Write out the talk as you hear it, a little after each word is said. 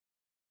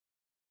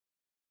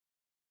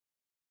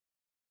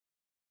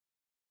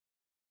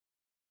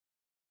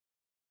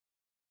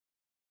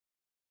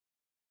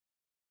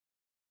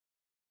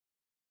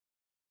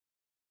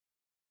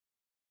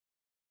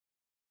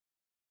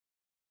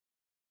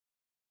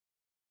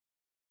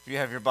If you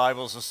have your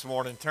Bibles this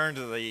morning, turn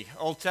to the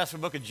Old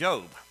Testament book of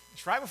Job.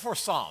 It's right before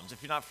Psalms.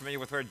 If you're not familiar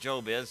with where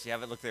Job is, you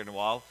haven't looked there in a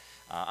while.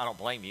 I don't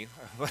blame you.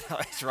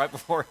 It's right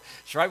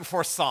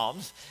before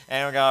Psalms.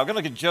 And we're going to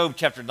look at Job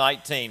chapter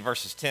 19,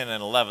 verses 10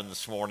 and 11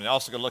 this morning.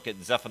 Also going to look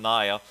at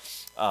Zephaniah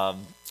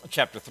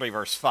chapter 3,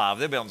 verse 5.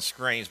 They'll be on the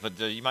screens, but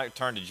you might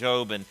turn to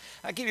Job and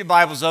keep your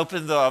Bibles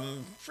open.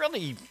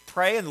 Really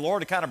praying the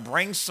Lord to kind of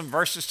bring some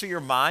verses to your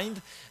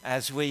mind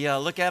as we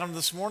look at them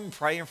this morning,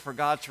 praying for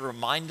God to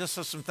remind us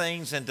of some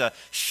things and to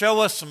show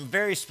us some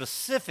very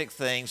specific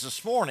things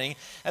this morning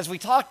as we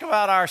talk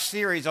about our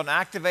series on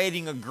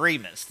activating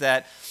agreements.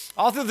 That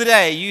all through the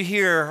day you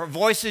hear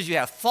voices, you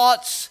have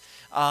thoughts,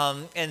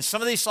 and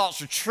some of these thoughts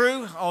are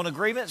true on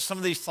agreements, some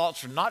of these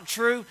thoughts are not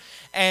true,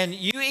 and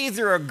you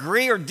either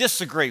agree or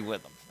disagree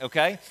with them.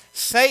 Okay?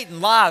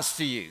 Satan lies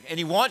to you, and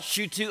he wants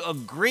you to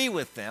agree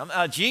with them.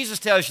 Jesus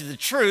tells you the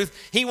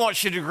truth. He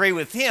wants you to agree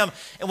with him.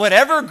 And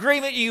whatever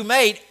agreement you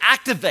made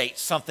activates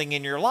something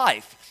in your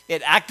life.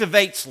 It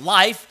activates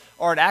life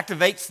or it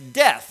activates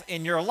death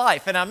in your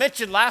life. And I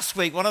mentioned last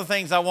week, one of the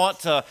things I want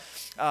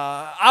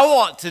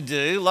to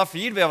do, love for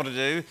you to be able to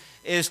do,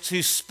 is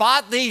to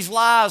spot these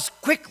lies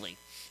quickly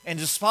and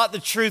to spot the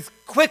truth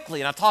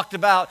quickly. And I talked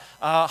about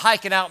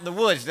hiking out in the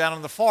woods down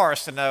in the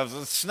forest, and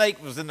the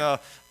snake was in the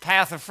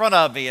path in front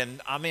of me,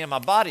 and my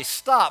body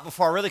stopped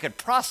before I really could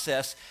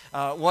process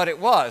what it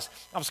was.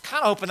 I was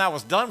kind of hoping I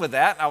was done with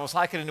that. I was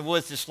hiking in the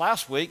woods this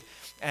last week,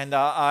 and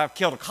I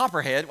killed a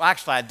copperhead. Well,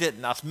 actually, I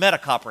didn't. I met a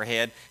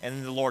copperhead, and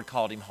then the Lord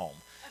called him home.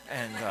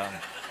 And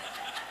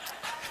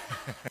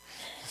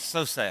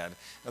so sad.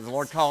 The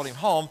Lord called him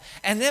home.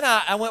 And then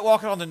I went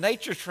walking on the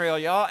nature trail,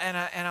 y'all, and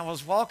I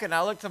was walking.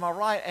 I looked to my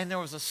right, and there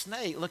was a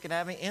snake looking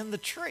at me in the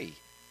tree.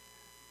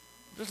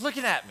 Just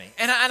looking at me.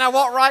 And I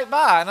walked right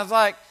by, and I was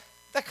like,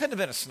 that couldn't have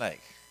been a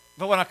snake.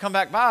 But when I come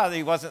back by,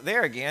 he wasn't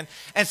there again.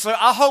 And so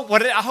I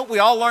hope we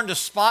all learn to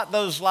spot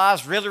those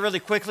lies really, really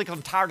quickly, because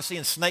I'm tired of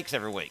seeing snakes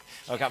every week.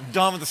 Okay, I'm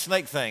done with the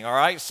snake thing, all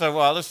right? So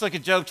let's look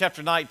at Job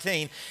chapter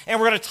 19. And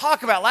we're going to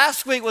talk about,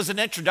 last week was an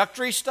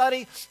introductory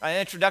study, an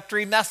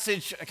introductory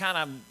message, kind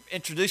of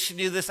introducing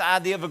you to this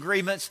idea of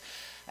agreements.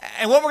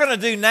 And what we're going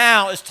to do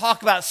now is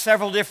talk about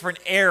several different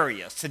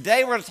areas.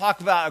 Today we're going to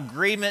talk about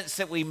agreements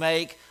that we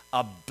make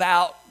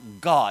about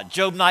God.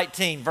 Job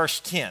 19, verse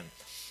 10.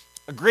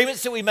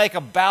 Agreements that we make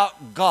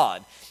about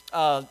God.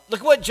 Look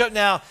at what Job,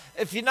 now,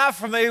 if you're not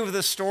familiar with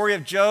the story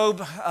of Job,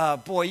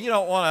 you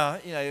don't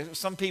want to,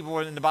 some people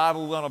in the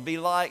Bible want to be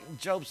like.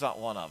 Job's not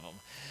one of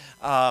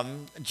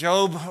them.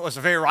 Job was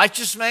a very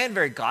righteous man,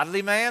 very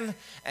godly man,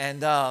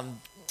 and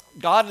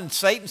God and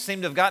Satan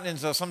seemed to have gotten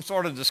into some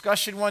sort of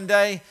discussion one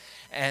day,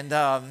 and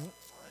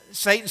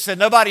Satan said,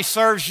 nobody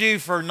serves you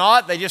for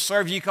naught. They just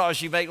serve you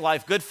because you make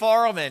life good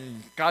for them.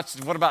 And God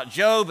said, what about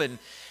Job?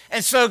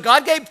 And so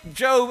God gave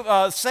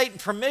Satan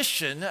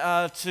permission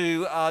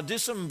to do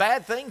some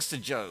bad things to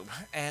Job.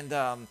 And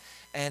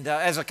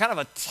as a kind of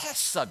a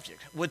test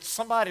subject, would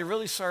somebody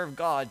really serve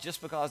God just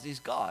because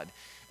he's God?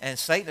 And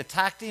Satan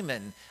attacked him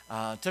and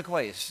took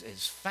away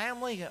his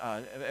family,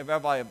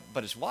 everybody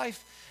but his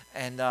wife,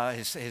 and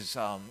his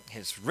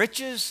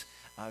riches,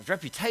 his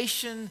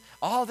reputation,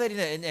 all that,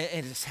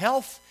 and his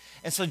health.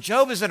 And so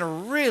Job is in a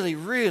really,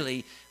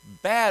 really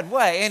bad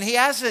way, and he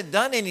hasn't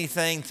done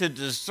anything to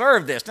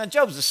deserve this. Now,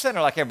 Job's a sinner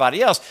like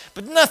everybody else,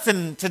 but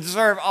nothing to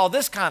deserve all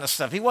this kind of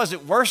stuff. He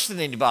wasn't worse than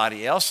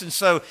anybody else, and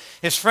so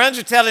his friends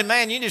are telling him,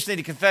 man, you just need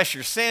to confess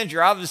your sins.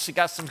 You're obviously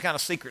got some kind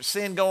of secret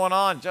sin going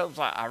on. Job's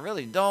like, I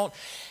really don't.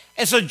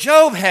 And so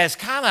Job has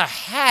kind of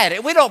had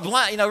it. We don't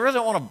really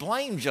don't want to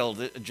blame Job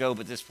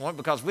at this point,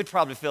 because we'd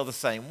probably feel the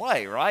same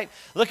way, right?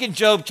 Look in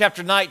Job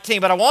chapter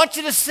 19. But I want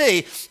you to see,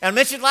 and I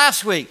mentioned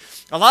last week,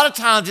 a lot of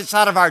times it's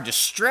out of our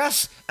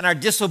distress and our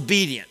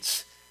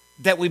disobedience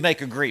that we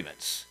make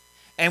agreements.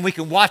 And we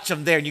can watch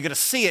them there, and you're going to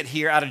see it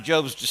here out of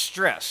Job's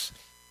distress.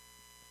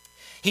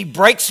 He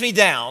breaks me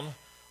down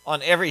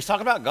on every, he's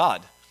talking about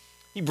God.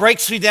 He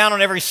breaks me down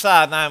on every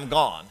side, and I am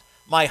gone.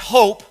 My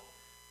hope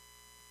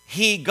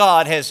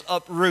God has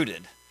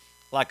uprooted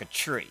like a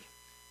tree.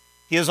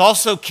 He has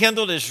also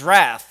kindled his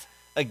wrath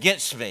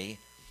against me,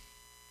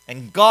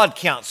 and God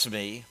counts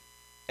me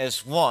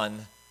as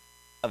one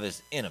of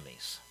his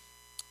enemies.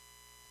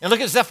 And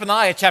look at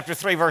Zephaniah chapter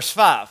 3, verse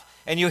 5.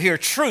 And you'll hear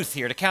truth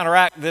here to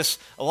counteract this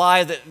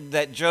lie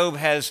that Job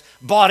has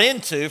bought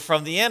into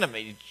from the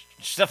enemy.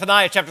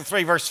 Zephaniah chapter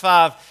 3, verse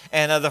 5,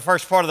 and the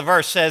first part of the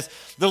verse says,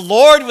 the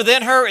Lord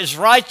within her is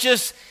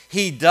righteous.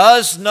 He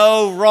does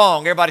no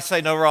wrong. Everybody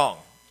say no wrong.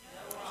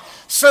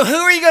 So who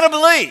are you going to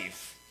believe?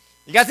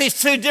 You got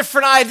these two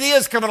different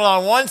ideas coming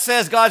along. One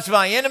says God's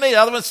my enemy. The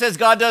other one says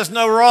God does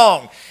no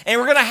wrong. And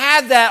we're going to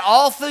have that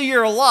all through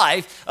your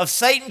life of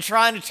Satan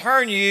trying to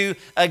turn you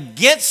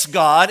against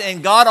God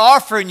and God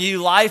offering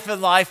you life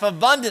and life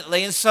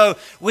abundantly. And so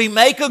we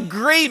make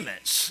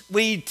agreements.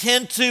 We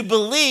tend to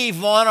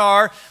believe one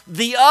or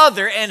the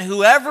other. And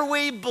whoever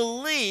we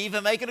believe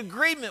and make an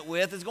agreement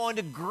with is going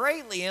to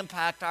greatly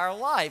impact our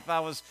life. I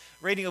was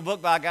reading a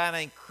book by a guy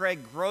named Craig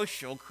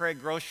Groeschel.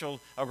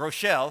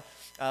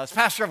 was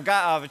pastor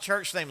of a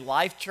church named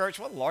Life Church,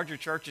 one of the larger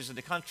churches in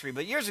the country.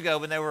 But years ago,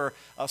 when they were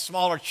a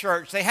smaller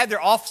church, they had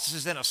their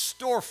offices in a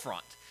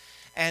storefront.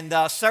 And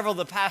several of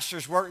the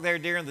pastors worked there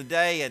during the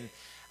day. And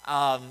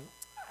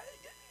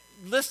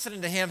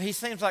listening to him,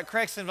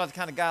 Craig seems like the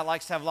kind of guy who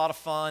likes to have a lot of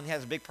fun. He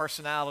has a big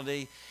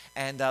personality.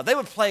 And they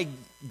would play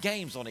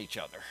games on each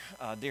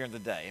other during the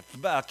day.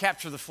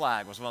 Capture the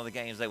Flag was one of the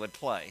games they would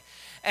play.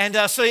 And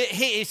so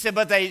he said,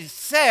 but they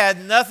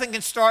said nothing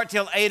can start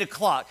till 8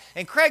 o'clock.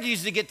 And Craig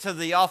used to get to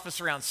the office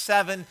around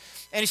 7.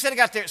 And he said he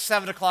got there at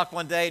 7 o'clock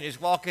one day, and he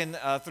was walking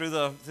through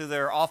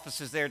their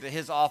offices there to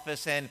his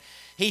office, and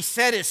he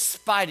said his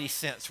spidey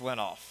sense went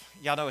off.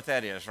 Y'all know what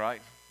that is,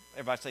 right?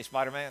 Everybody say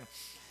Spider-Man?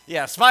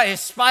 Yeah, his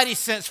spidey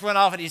sense went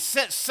off, and he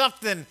sensed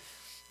something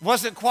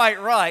wasn't quite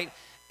right.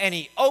 And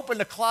he opened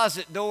the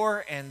closet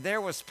door, and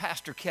there was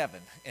Pastor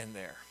Kevin in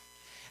there.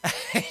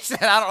 He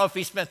said, I don't know if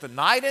he spent the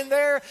night in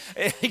there,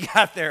 he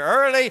got there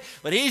early,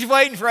 but he's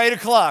waiting for 8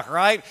 o'clock,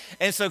 right?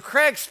 And so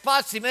Craig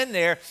spots him in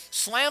there,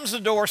 slams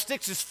the door,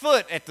 sticks his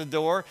foot at the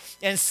door,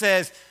 and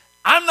says,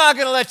 I'm not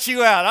going to let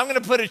you out. I'm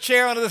going to put a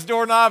chair under this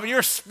doorknob, and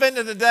you're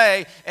spending the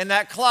day in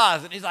that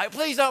closet. He's like,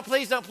 please don't,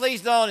 please don't,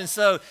 please don't. And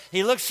so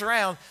he looks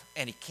around,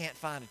 and he can't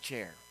find a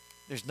chair.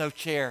 There's no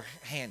chair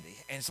handy.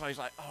 And so he's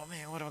like, oh,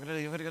 man, what am I going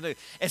to do? What am I going to do?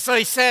 And so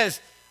he says,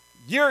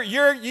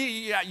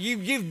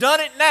 You've done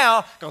it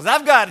now because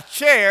I've got a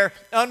chair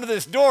under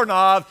this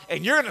doorknob,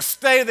 and you're going to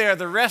stay there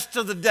the rest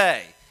of the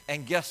day.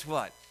 And guess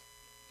what?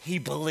 He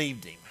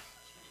believed him.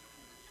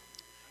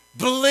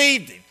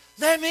 Believed him.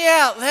 Let me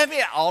out, let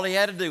me out. All he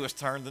had to do was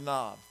turn the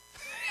knob.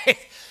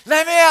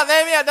 Let me out,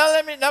 let me out.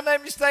 Don't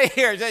let me stay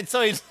here. And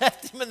so he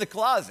left him in the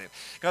closet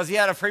because he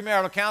had a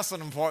premarital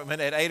counseling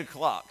appointment at 8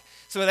 o'clock.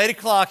 So at 8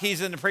 o'clock, he's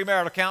in the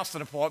premarital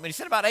counseling appointment. He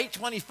said about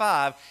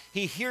 8:25,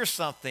 he hears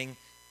something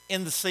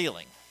in the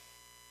ceiling.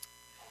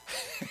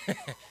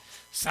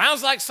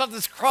 Sounds like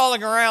something's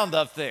crawling around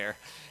up there.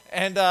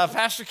 And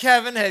Pastor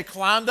Kevin had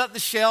climbed up the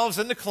shelves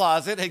in the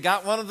closet, had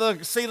got one of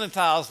the ceiling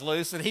tiles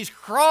loose, and he's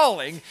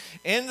crawling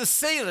in the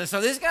ceiling.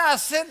 So this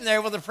guy's sitting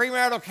there with a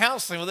premarital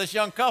counseling with this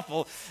young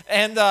couple,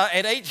 and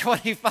at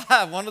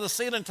 8:25, one of the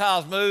ceiling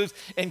tiles moves,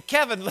 and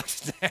Kevin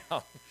looks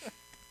down.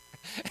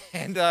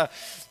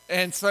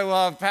 And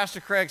so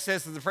Pastor Craig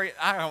says to the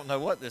I don't know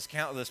what this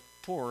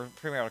poor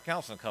premarital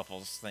counseling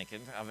couple is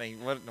thinking. I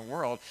mean, what in the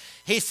world?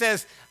 He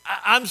says,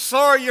 I'm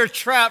sorry you're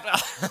trapped.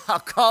 I'll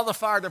call the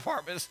fire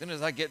department as soon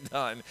as I get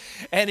done.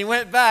 And he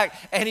went back,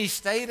 and he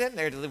stayed in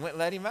there till they wouldn't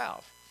let him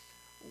out.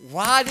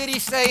 Why did he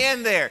stay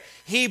in there?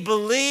 He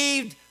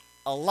believed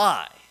a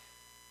lie.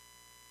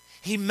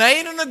 He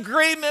made an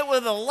agreement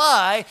with a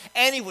lie,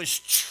 and he was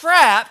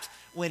trapped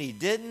when he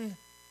didn't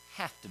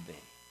have to be.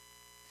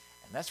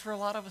 And that's where a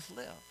lot of us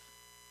live.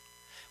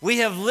 We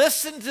have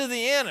listened to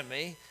the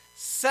enemy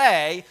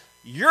say,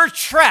 you're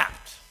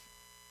trapped.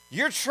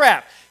 You're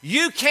trapped.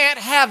 You can't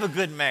have a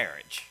good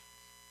marriage.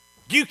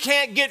 You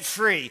can't get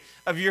free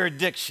of your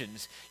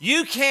addictions.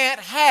 You can't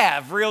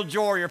have real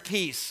joy or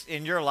peace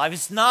in your life.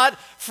 It's not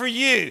for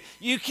you.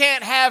 You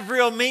can't have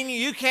real meaning.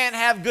 You can't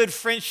have good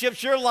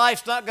friendships. Your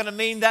life's not going to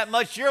mean that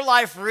much. Your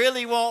life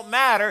really won't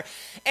matter.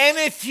 And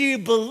if you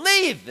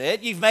believe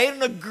it, you've made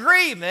an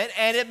agreement,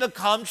 and it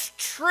becomes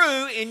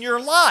true in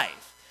your life.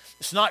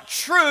 It's not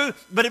true,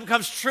 but it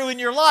becomes true in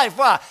your life.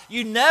 Why?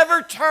 You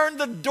never turn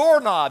the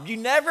doorknob. You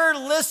never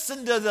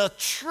listen to the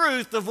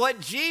truth of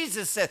what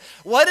Jesus said.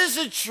 What is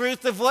the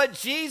truth of what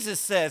Jesus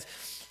says?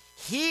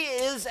 He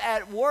is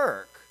at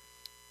work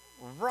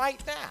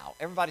right now.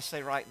 Everybody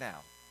say right now.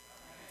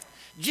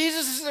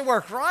 Jesus is at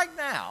work right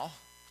now,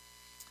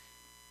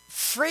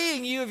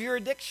 freeing you of your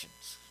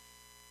addictions.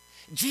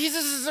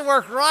 Jesus is at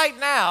work right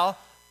now,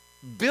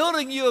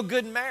 building you a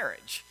good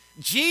marriage.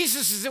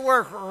 Jesus is at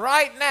work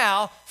right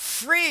now,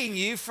 freeing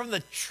you from the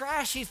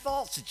trashy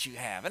thoughts that you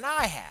have, and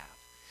I have.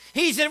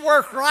 He's at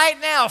work right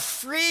now,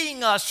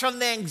 freeing us from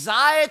the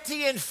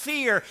anxiety and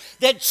fear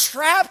that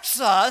traps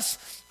us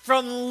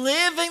from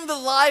living the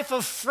life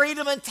of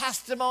freedom and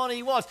testimony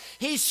he wants.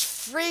 He's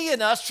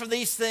freeing us from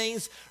these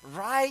things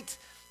right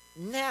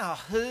now.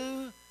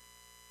 Who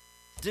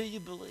do you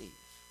believe?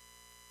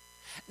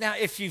 Now,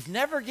 if you've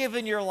never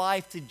given your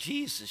life to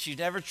Jesus, you've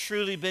never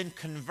truly been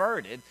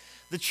converted,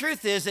 the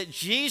truth is that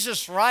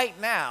Jesus right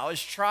now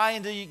is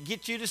trying to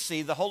get you to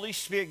see, the Holy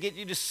Spirit get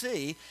you to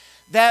see,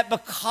 that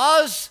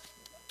because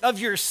of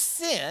your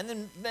sin,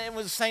 and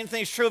the same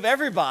thing is true of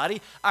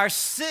everybody, our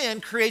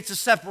sin creates a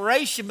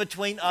separation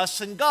between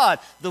us and God.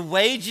 The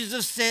wages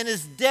of sin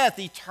is death,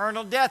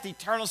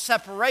 eternal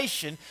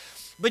separation.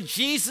 But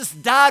Jesus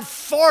died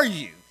for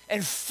you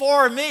and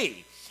for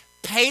me,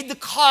 paid the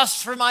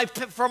cost for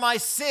my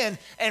sin,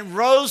 and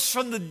rose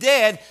from the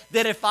dead,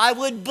 that if I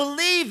would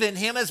believe in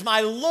him as my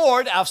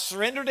Lord, I'll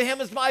surrender to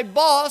him as my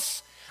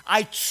boss,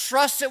 I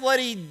trust that what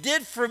he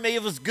did for me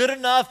was good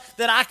enough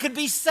that I could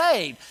be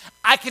saved.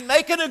 I can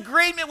make an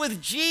agreement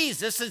with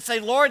Jesus and say,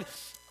 Lord,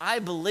 I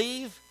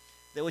believe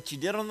that what you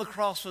did on the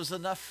cross was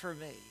enough for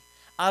me.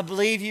 I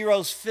believe you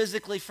rose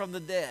physically from the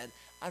dead.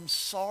 I'm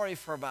sorry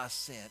for my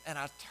sin, and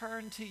I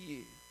turn to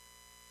you.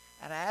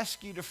 and I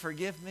ask you to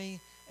forgive me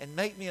and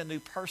make me a new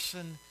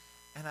person,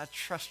 and I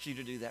trust you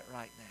to do that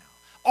right now.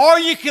 Or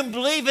you can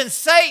believe in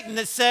Satan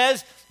that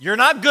says, you're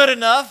not good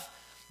enough.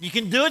 You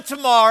can do it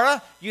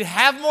tomorrow. You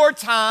have more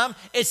time.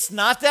 It's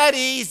not that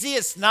easy.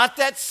 It's not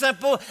that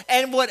simple.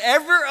 And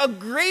whatever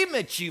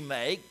agreement you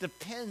make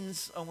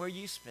depends on where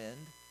you spend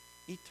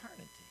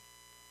eternity.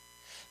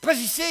 But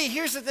you see,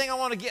 here's the thing I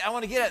want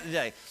to get at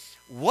today.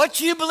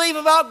 What you believe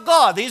about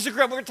God.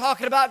 We're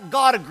talking about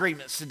God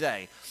agreements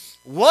today.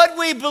 What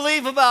we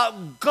believe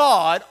about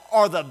God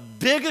are the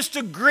biggest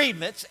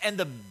agreements and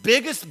the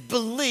biggest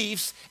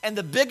beliefs and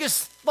the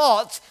biggest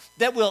thoughts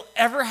that we'll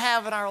ever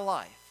have in our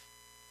life.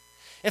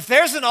 If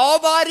there's an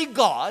almighty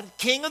God,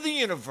 King of the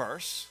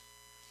universe,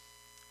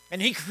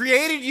 and he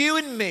created you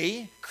and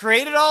me,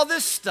 created all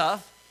this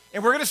stuff,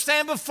 and we're going to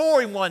stand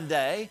before him one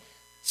day,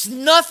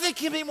 nothing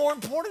can be more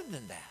important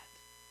than that.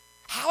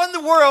 How in the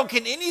world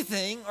can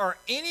anything or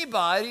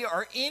anybody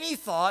or any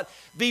thought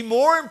be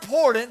more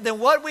important than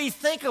what we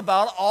think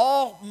about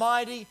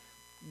Almighty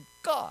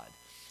God?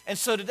 And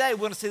so today we're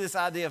going to see this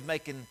idea of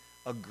making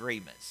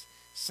agreements.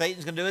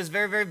 Satan's going to do his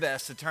very, very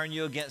best to turn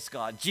you against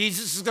God.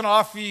 Jesus is going to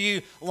offer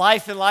you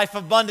life and life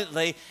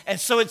abundantly. And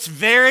so it's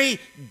very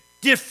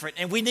different.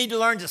 And we need to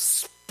learn to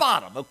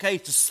spot them, okay?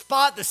 To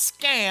spot the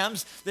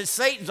scams that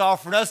Satan's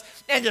offering us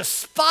and to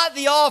spot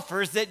the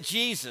offers that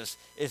Jesus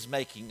is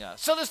making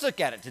us. So let's look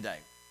at it today.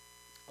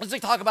 Let's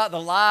talk about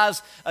the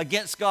lies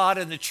against God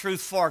and the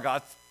truth for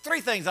God.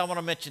 Three things I want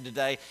to mention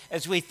today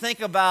as we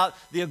think about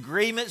the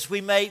agreements we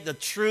make, the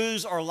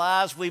truths or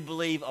lies we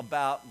believe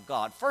about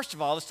God. First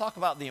of all, let's talk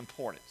about the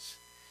importance.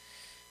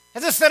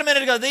 As I said a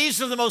minute ago,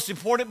 these are the most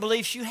important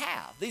beliefs you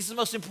have. These are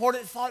the most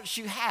important thoughts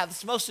you have.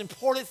 This most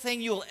important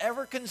thing you'll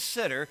ever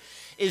consider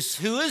is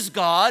who is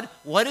God,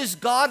 what is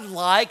God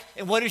like,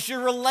 and what is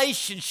your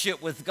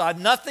relationship with God.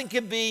 Nothing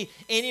can be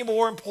any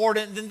more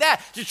important than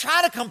that. To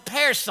try to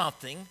compare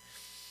something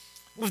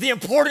with the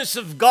importance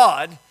of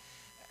God,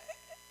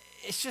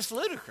 it's just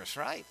ludicrous,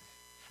 right?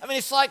 I mean,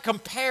 it's like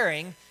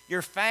comparing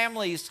your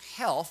family's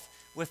health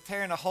with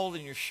tearing a hole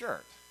in your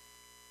shirt.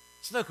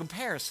 It's no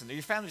comparison.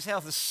 Your family's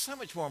health is so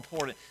much more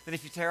important than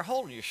if you tear a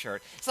hole in your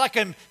shirt. It's like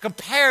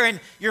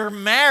comparing your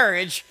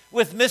marriage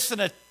with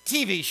missing a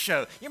TV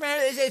show. Your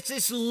marriage,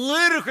 it's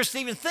ludicrous to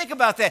even think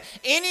about that.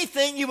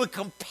 Anything you would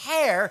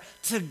compare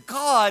to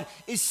God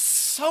is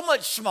so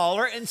much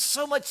smaller and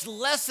so much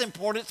less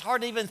important, it's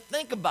hard to even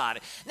think about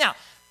it. Now,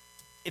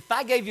 if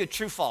I gave you a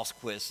true-false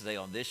quiz today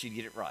on this, you'd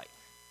get it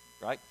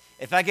right?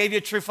 If I gave you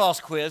a true-false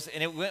quiz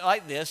and it went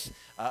like this,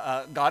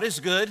 God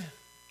is good,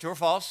 true or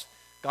false?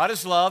 God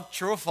is love,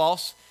 true or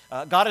false?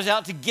 God is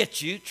out to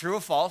get you, true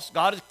or false?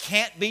 God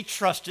can't be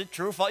trusted,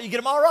 true or false? You get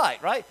them all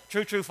right?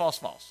 True, true, false,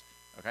 false.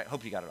 Okay,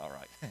 hope you got it all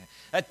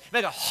right.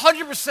 Make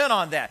 100%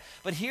 on that.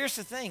 But here's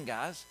the thing,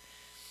 guys.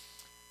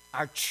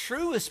 Our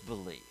truest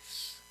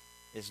beliefs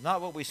is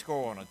not what we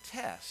score on a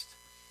test.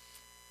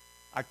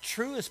 Our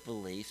truest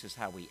beliefs is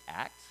how we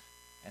act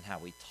and how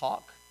we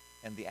talk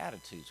and the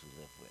attitudes we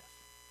live with.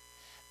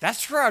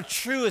 That's where our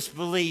truest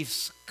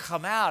beliefs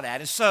come out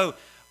at. And so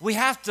we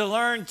have to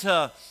learn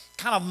to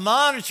kind of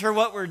monitor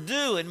what we're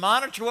doing,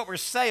 monitor what we're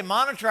saying,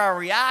 monitor our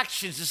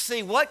reactions to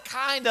see what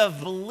kind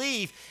of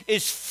belief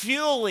is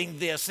fueling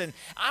this. And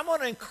I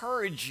want to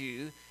encourage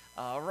you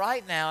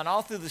right now and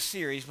all through the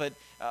series, but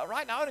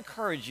right now I would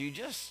encourage you,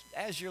 just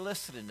as you're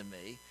listening to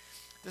me,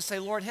 to say,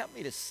 Lord, help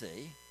me to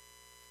see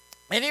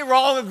any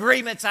wrong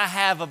agreements I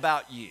have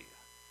about you.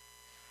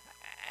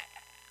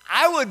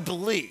 I would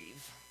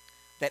believe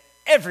that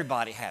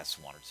everybody has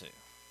one or two.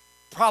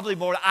 Probably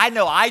more. I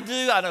know I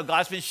do. I know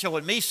God's been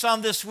showing me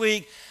some this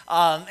week.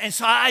 And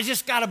so I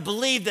just got to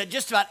believe that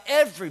just about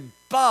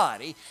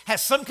everybody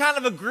has some kind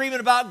of agreement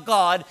about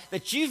God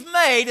that you've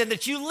made and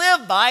that you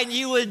live by, and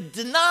you would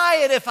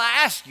deny it if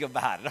I asked you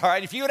about it, all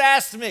right? If you would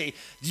ask me,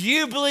 do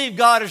you believe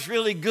God is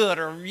really good,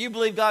 or you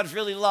believe God is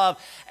really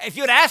love? If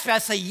you would ask me,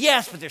 I'd say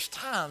yes, but there's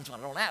times when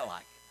I don't act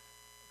like it.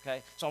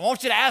 Okay? So I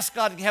want you to ask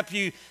God to help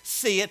you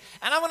see it.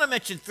 And I want to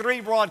mention three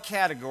broad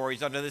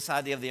categories under this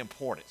idea of the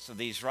importance of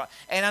these.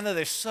 And I know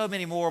there's so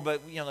many more,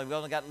 but we've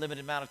only got a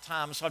limited amount of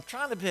time. So I'm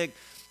trying to pick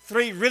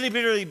three really,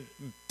 really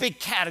big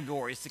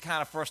categories to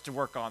kind of for us to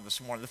work on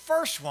this morning. The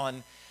first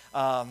one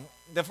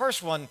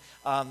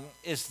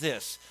is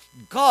this: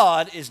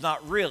 God is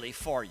not really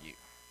for you.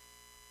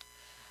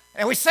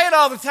 And we say it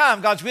all the time: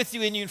 God's with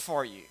you, in you, and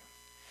for you.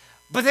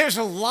 But there's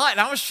a lot, and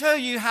I'm going to show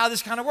you how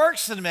this kind of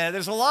works in a minute.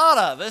 There's a lot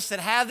of us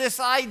that have this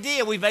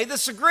idea, we've made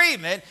this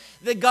agreement,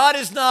 that God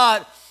is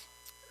not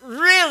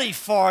really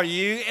for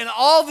you in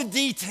all the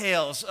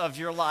details of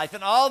your life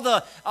and all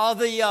the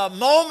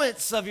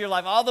moments of your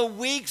life, all the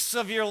weeks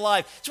of your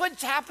life. It's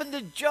what's happened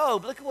to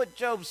Job. Look at what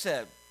Job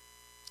said.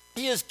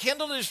 He has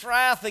kindled his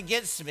wrath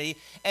against me,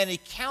 and he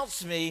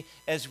counts me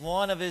as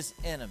one of his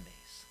enemies.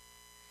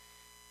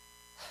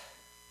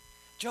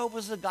 Job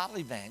was a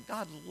godly man.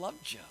 God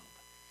loved Job.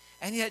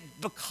 And yet,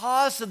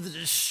 because of the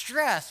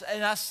distress,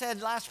 and I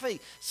said last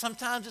week,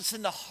 sometimes it's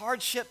in the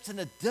hardships and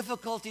the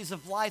difficulties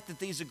of life that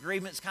these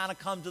agreements kind of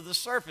come to the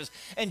surface.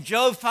 And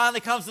Job finally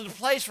comes to the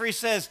place where he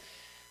says,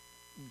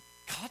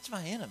 God's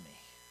my enemy.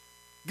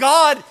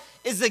 God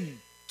is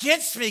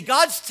against me.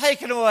 God's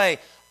taken away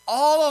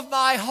all of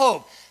my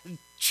hope.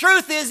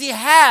 Truth is, he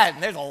had,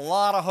 and there's a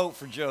lot of hope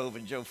for Job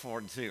in Job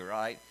 4:2,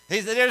 right?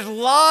 There's a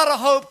lot of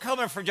hope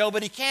coming for Job,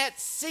 but he can't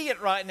see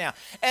it right now.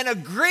 An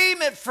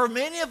agreement for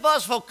many of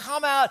us will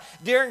come out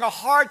during a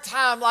hard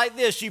time like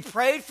this. You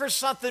prayed for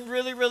something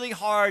really, really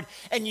hard,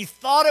 and you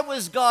thought it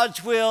was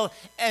God's will,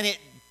 and it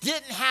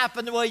didn't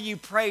happen the way you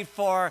prayed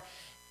for.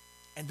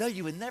 And though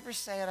you would never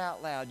say it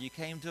out loud, you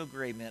came to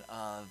agreement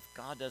of,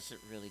 God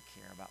doesn't really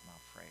care about my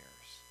prayers.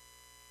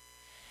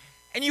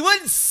 And you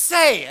wouldn't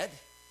say it,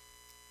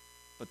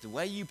 but the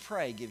way you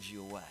pray gives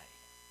you away.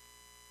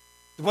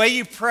 The way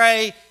you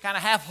pray kind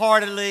of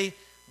half-heartedly,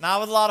 not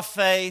with a lot of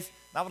faith,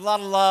 not with a lot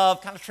of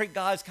love, kind of treat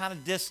God as kind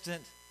of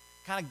distant,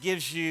 kind of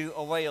gives you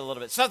away a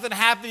little bit. Something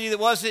happened to you that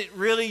wasn't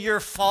really your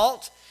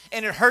fault,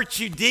 and it hurt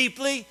you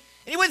deeply.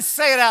 And you wouldn't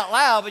say it out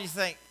loud, but you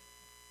think,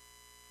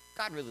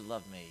 God really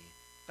loved me.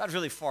 God's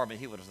really for me.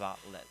 He would have not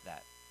let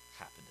that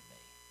happen to me.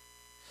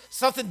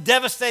 Something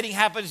devastating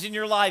happens in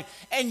your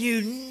life, and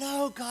you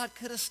know God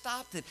could have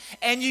stopped it.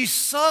 And you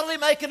suddenly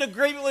make an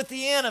agreement with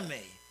the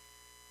enemy.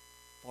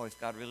 Boy, if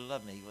God really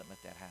loved me, he wouldn't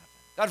let that happen.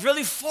 God's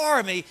really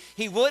for me,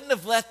 he wouldn't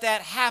have let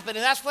that happen.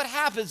 And that's what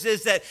happens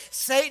is that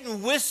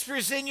Satan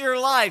whispers in your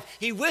life.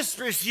 He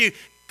whispers to you,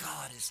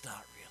 God is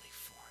not really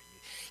for you.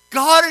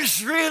 God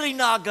is really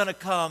not going to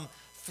come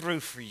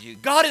through for you.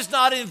 God is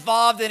not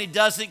involved and he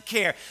doesn't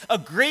care.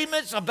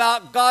 Agreements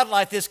about God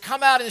like this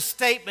come out in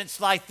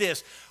statements like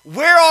this.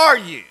 Where are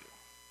you?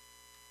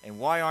 And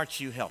why aren't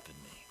you helping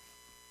me?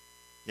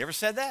 You ever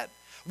said that?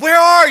 Where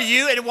are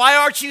you and why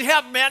aren't you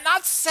helping me? I'm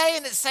not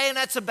saying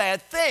that's a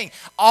bad thing.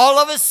 All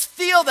of us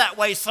feel that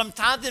way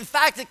sometimes. In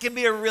fact, it can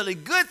be a really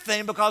good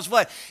thing because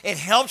what? It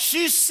helps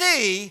you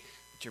see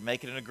that you're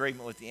making an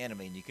agreement with the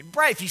enemy and you can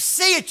break. If you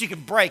see it, you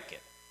can break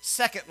it.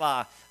 Second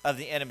lie of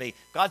the enemy,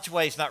 God's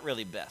way is not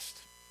really best.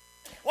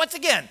 Once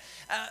again,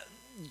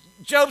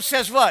 Job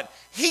says what?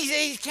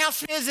 He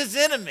counts me as his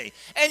enemy.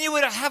 And you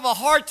would have a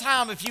hard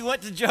time if you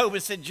went to Job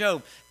and said,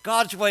 Job,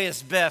 God's way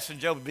is best. And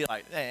Job would be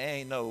like, there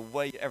ain't no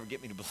way you ever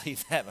get me to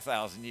believe that in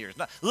 1,000 years.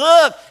 Now,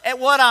 look at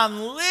what I'm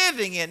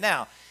living in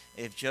now.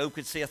 If Job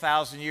could see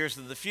 1,000 years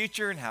into the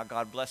future and how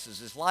God blesses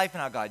his life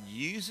and how God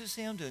uses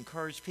him to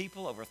encourage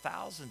people over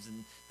thousands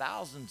and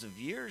thousands of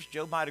years,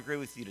 Job might agree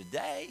with you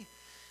today.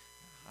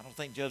 I don't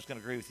think Job's going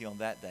to agree with you on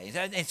that day.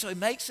 And so he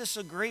makes this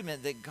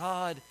agreement that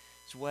God's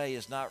way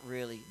is not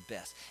really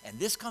best. And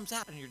this comes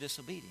out in your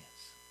disobedience.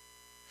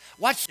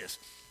 Watch this.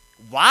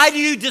 Why do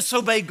you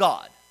disobey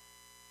God?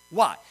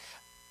 Why?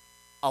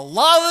 A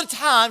lot of the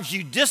times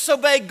you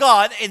disobey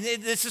God, and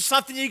this is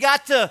something you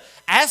got to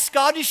ask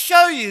God to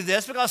show you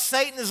this because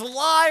Satan is a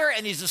liar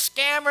and he's a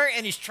scammer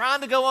and he's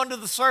trying to go under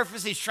the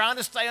surface. He's trying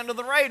to stay under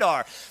the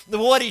radar. The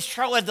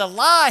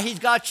lie he's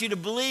got you to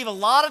believe a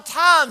lot of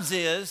times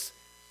is,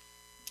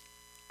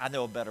 I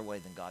know a better way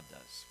than God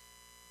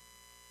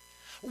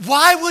does.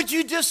 Why would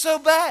you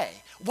disobey?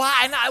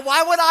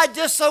 Why would I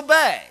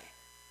disobey?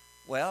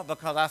 Well,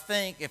 because I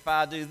think if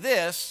I do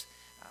this,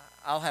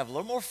 I'll have a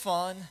little more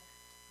fun.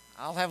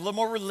 I'll have a little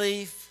more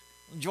relief.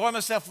 Enjoy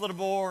myself a little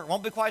more. Life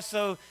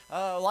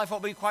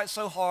won't be quite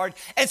so hard.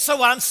 And so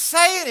what I'm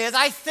saying is,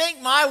 I think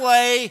my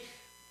way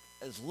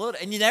is little.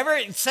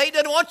 And Satan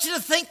doesn't want you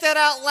to think that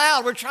out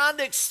loud. We're trying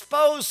to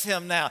expose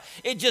him now.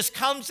 It just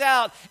comes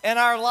out in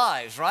our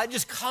lives, right? It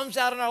just comes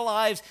out in our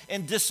lives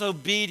in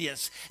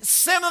disobedience.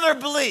 Similar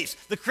beliefs.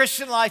 The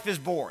Christian life is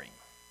boring.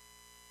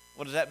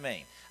 What does that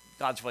mean?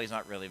 God's way is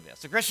not really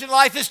best. The Christian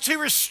life is too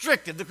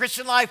restricted. The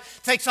Christian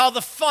life takes all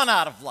the fun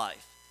out of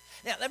life.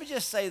 Now, let me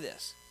just say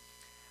this.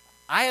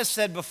 I have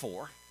said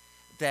before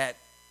that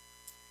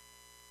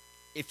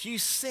if you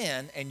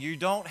sin and you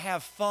don't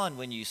have fun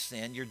when you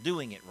sin, you're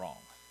doing it wrong.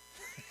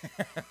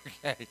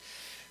 Okay.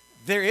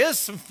 There is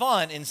some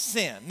fun in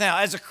sin. Now,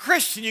 as a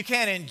Christian, you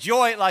can't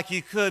enjoy it like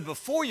you could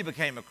before you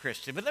became a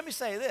Christian. But let me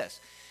say this.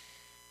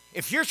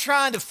 If you're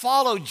trying to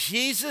follow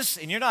Jesus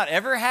and you're not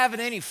ever having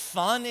any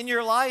fun in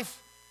your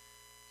life,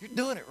 you're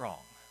doing it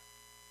wrong.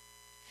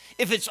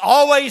 If it's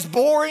always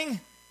boring,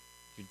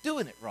 you're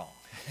doing it wrong.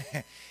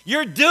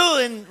 You're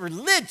doing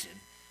religion.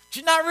 But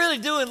you're not really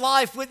doing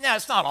life with. Now,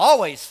 it's not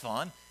always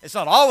fun. It's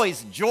not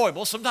always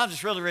enjoyable. Sometimes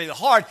it's really, really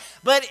hard.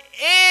 But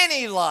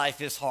any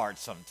life is hard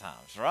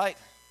sometimes, right?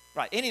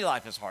 Right, any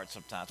life is hard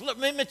sometimes. Let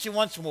me mention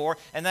once more,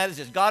 and that is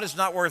this. God is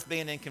not worth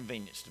being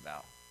inconvenienced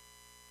about.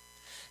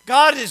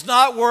 God is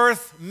not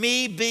worth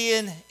me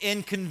being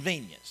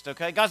inconvenienced,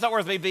 okay? God's not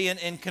worth me being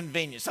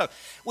inconvenienced. So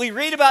we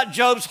read about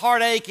Job's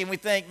heartache and we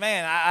think,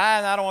 man,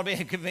 I don't want to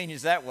be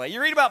inconvenienced that way. You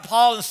read about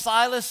Paul and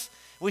Silas.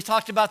 We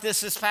talked about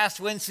this past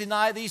Wednesday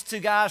night. These two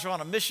guys are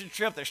on a mission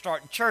trip. They're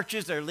starting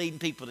churches. They're leading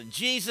people to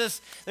Jesus.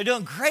 They're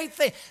doing great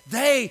things.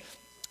 They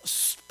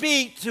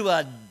speak to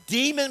a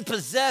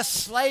demon-possessed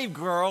slave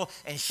girl,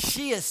 and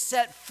she is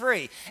set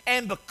free.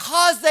 And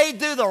because they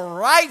do the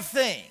right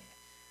thing,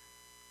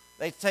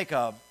 they take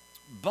them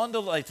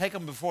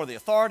before the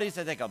authorities,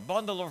 they take a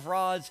bundle of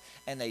rods,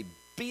 and they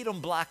beat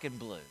them black and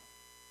blue.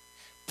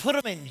 Put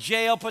them in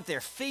jail, put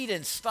their feet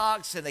in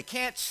stocks, and they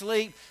can't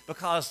sleep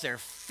because their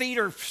feet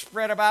are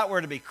spread about where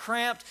to be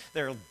cramped,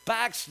 their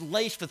backs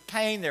laced with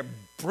pain, they're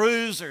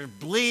bruised, they're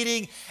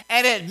bleeding,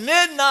 and at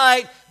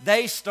midnight,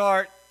 they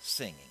start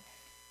singing.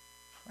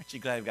 Aren't you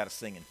glad we've got a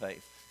singing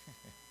faith?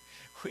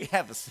 We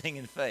have a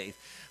singing faith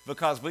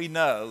because we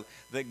know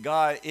that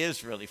God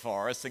is really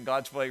for us and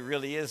God's way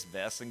really is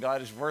best and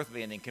God is worth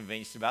being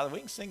inconvenienced about it. We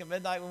can sing at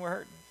midnight when we're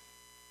hurting.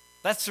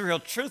 That's the real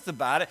truth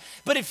about it.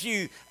 But if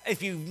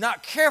you're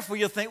not careful,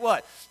 you'll think,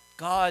 what?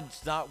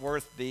 God's not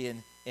worth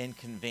being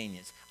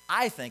inconvenienced.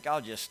 I think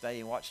I'll just stay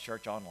and watch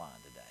church online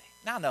today.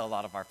 Now, I know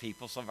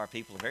some of our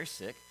people are very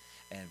sick,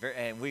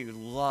 and we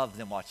love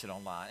them watching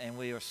online, and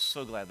we are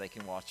so glad they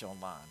can watch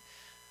online.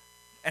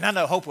 And I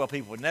know Hopewell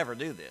people would never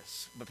do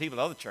this, but people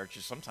at other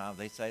churches, sometimes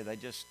they say they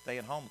just stay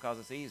at home because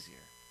it's easier.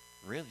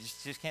 Really,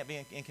 just can't be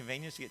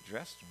inconvenienced to get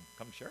dressed and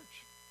come to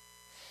church.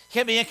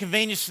 Can't be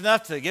inconvenienced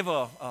enough to give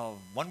a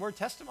one-word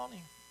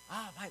testimony.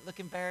 It might look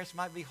embarrassed,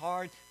 might be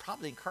hard,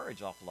 probably encourage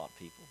an awful lot of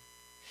people.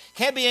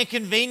 Can't be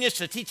inconvenienced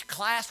to teach a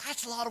class.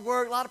 That's a lot of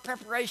work, a lot of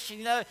preparation,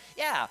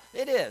 Yeah,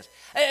 it is.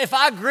 If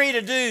I agree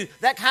to do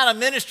that kind of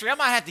ministry, I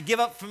might have to give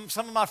up from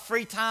some of my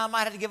free time. I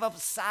might have to give up a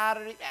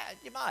Saturday. Yeah,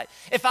 you might.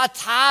 If I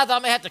tithe, I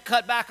may have to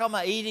cut back on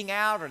my eating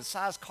out or the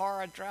size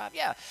car I drive.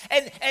 Yeah.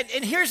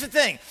 And here's the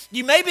thing.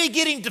 You may be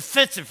getting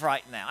defensive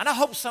right now, and I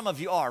hope some of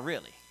you are,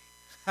 really.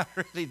 I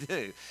really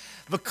do.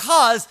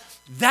 Because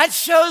that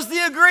shows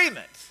the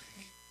agreement.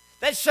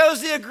 That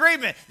shows the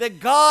agreement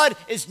that God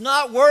is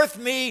not worth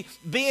me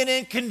being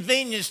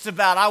inconvenienced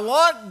about. I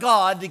want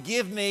God to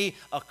give me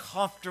a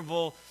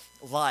comfortable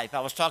life.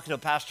 I was talking to a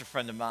pastor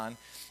friend of mine,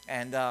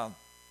 and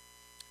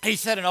he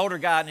said an older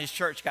guy in his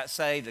church got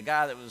saved, a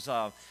guy that was,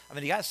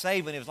 he got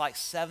saved when he was like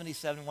 70,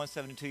 71,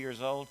 72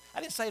 years old. I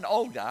didn't say an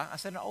old guy, I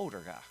said an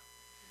older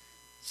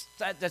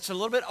guy. That's a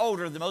little bit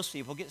older than most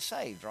people get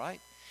saved,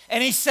 right?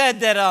 And he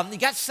said that he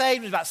got saved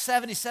when he was about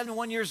 70,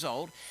 71 years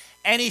old.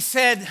 And he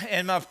said,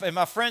 in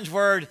my friend's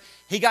word,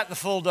 he got the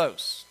full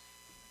dose.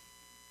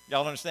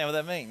 Y'all understand what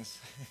that means?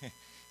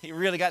 He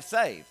really got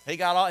saved. He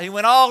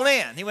went all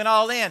in. He went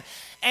all in.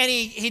 And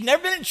he'd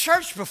never been in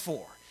church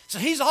before. So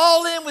he's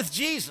all in with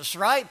Jesus,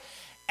 right?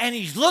 And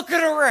he's looking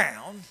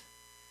around.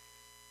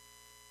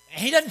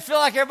 And he doesn't feel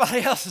like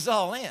everybody else is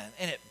all in.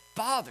 And it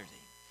bothered him.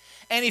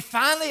 And he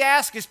finally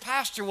asked his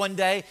pastor one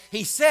day,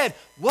 he said,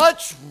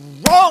 "What's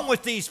wrong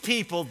with these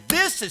people?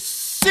 This is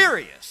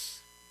serious."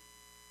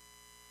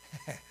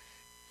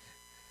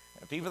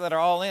 People that are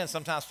all in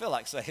sometimes feel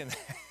like saying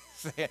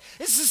that.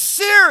 This is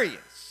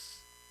serious.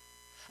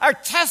 Our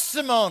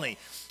testimony,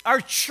 our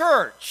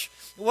church,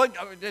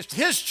 it's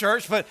his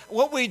church, but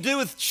what we do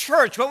with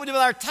church, what we do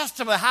with our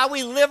testimony, how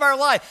we live our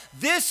life,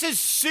 this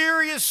is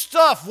serious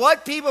stuff.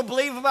 What people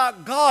believe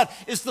about God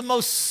is the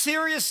most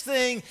serious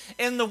thing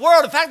in the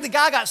world. In fact, the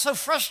guy got so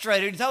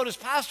frustrated, he told his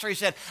pastor, he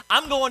said,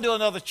 "I'm going to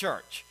another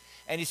church."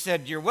 And he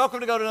said, "You're welcome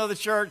to go to another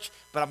church,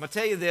 but I'm going to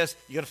tell you this,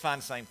 you're going to find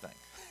the same thing."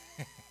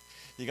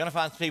 You're going to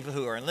find some people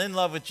who are in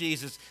love with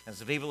Jesus and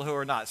some people who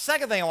are not.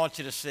 Second thing I want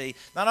you to see,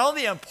 not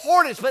only the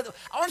importance, but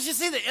I want you to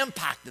see the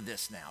impact of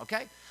this now,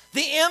 okay?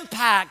 The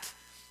impact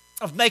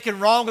of making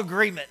wrong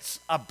agreements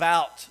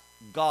about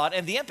God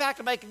and the impact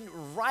of making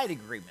right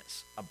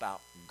agreements about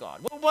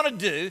God. What we want to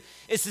do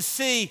is to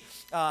see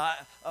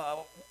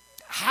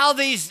how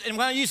these, and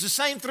we're going to use the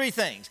same three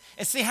things,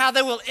 and see how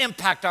they will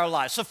impact our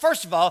lives. So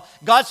first of all,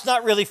 God's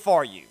not really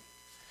for you.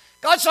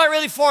 God's not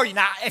really for you.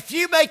 Now, if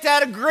you make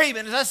that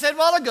agreement, as I said a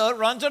while ago, it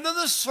runs under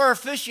the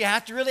surface. You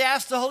have to really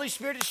ask the Holy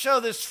Spirit to show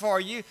this for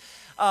you.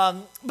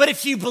 But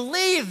if you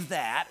believe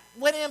that,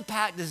 what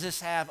impact does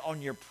this have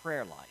on your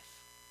prayer life?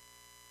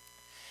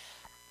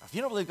 If you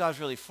don't believe God's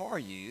really for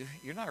you,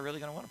 you're not really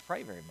going to want to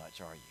pray very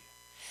much, are you?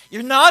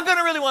 You're not going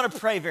to really want to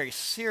pray very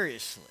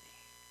seriously.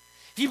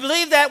 If you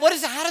believe that,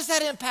 how does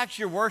that impact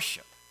your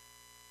worship?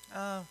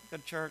 Go to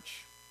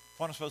church,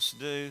 what I'm supposed to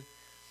do.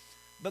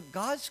 But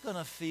God's going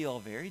to feel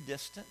very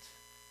distant.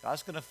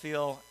 God's going to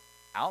feel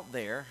out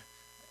there.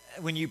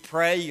 When you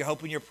pray, you're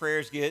hoping your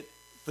prayers get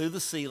through the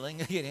ceiling,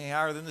 getting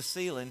higher than the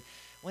ceiling.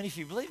 When if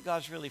you believe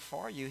God's really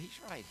for you, he's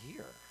right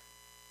here.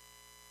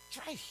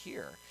 He's right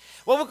here.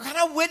 Well, what kind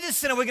of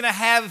witnessing are we going to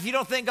have if you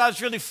don't think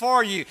God's really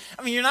for you?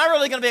 I mean, you're not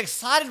really going to be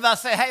excited about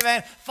saying, "Hey,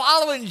 man,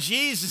 following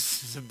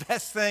Jesus is the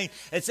best thing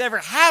that's ever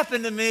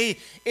happened to me,"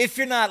 if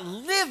you're not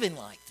living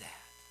like that.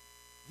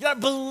 You're not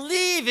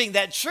believing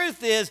that.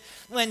 Truth is,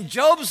 when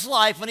Job's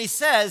life, when he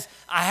says,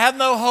 "I have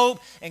no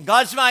hope and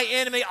God's my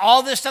enemy,"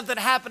 all this stuff that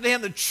happened to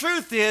him, the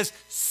truth is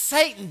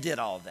Satan did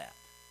all that.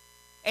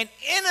 An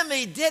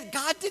enemy did.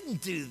 God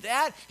didn't do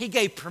that. He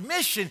gave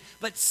permission,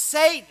 but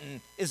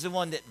Satan is the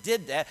one that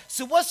did that.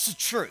 So what's the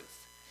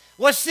truth?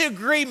 What's the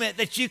agreement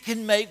that you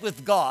can make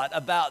with God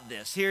about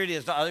this? Here it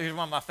is. Here's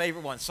one of my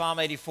favorite ones. Psalm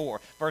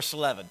 84, verse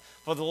 11.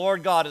 For the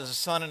Lord God is a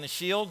sun and a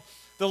shield.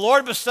 The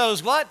Lord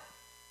bestows what?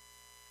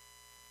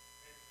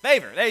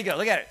 Favor. There you go.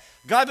 Look at it.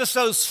 God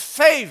bestows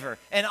favor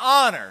and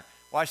honor.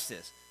 Watch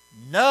this.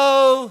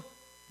 No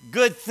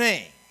good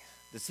thing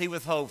does he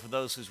withhold for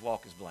those whose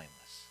walk is blameless.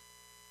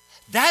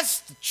 That's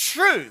the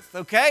truth,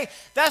 okay?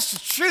 That's the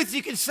truth.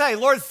 You can say,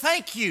 Lord,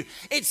 thank you.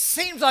 It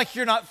seems like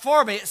you're not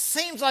for me. It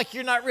seems like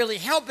you're not really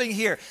helping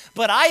here.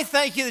 But I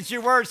thank you that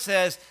your word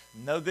says,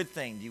 no good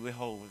thing do you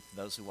withhold for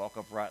those who walk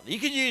uprightly. You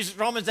can use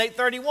Romans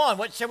 8:31.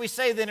 What shall we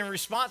say then in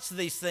response to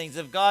these things?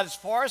 If God is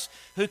for us,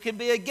 who can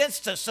be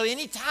against us? So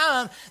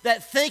anytime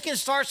that thinking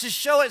starts to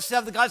show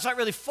itself that God's not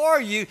really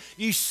for you,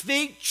 you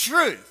speak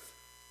truth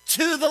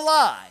to the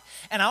lie.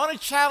 And I want to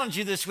challenge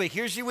you this week.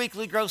 Here's your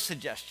weekly growth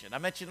suggestion. I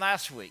mentioned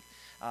last week.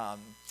 A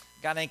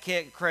guy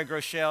named Craig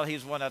Rochelle,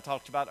 he's one I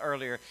talked about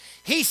earlier.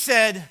 He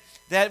said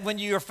that when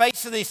you are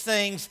facing these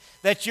things,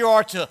 that you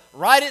are to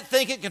write it,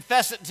 think it,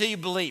 confess it until you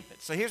believe it.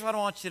 So here's what I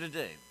want you to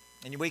do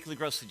in your weekly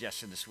growth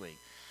suggestion this week.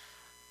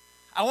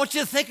 I want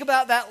you to think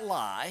about that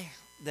lie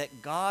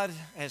that God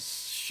has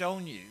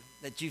shown you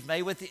that you've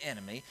made with the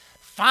enemy.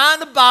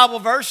 Find a Bible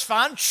verse,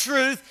 find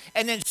truth,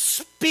 and then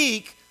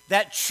speak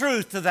that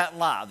truth to that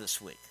lie this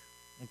week.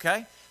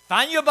 Okay?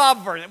 Find your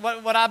Bible verse.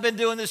 What I've been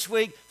doing this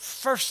week,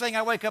 first thing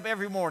I wake up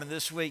every morning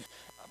this week,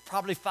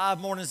 probably 5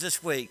 mornings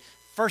this week,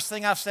 first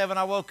thing I've said when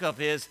I woke up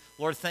is,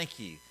 Lord, thank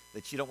you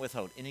that you don't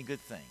withhold any good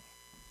thing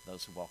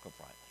those who walk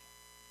uprightly.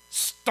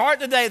 Start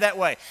the day that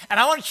way. And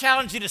I want to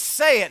challenge you to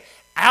say it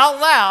out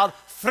loud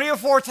 3 or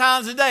 4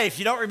 times a day. If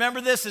you don't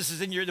remember this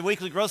is in the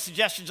weekly growth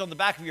suggestions on the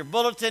back of your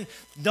bulletin.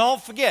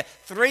 Don't forget,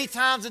 3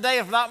 times a day,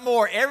 if not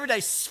more, every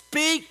day,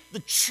 speak the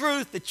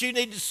truth that you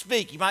need to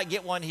speak. You might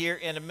get one here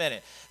in a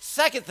minute.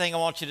 Second thing I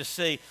want you to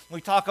see, when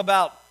we talk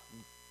about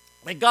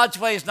that God's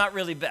way is not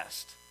really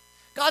best.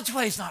 God's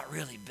way is not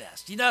really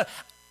best. You know,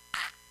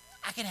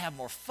 I can have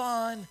more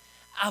fun.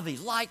 I'll be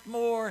liked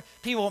more.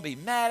 People won't be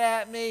mad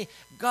at me.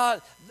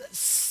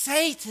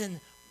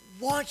 Satan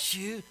wants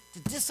you to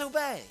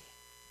disobey.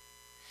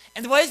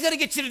 And the way he's going to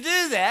get you to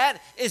do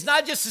that is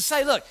not just to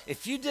say, look,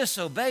 if you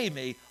disobey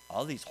me,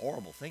 all these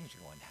horrible things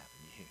are going to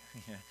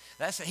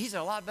happen to you. He's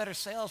a lot better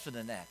salesman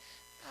than that.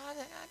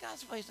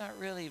 God's way is not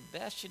really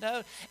best, you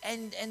know.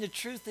 And the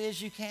truth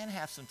is you can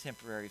have some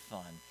temporary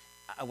fun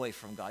away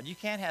from God. You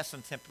can have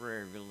some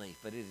temporary relief,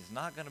 but it is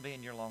not going to be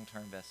in your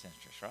long-term best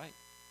interest, right?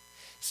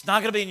 It's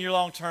not going to be in your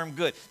long-term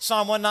good.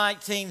 Psalm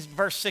 119,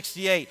 verse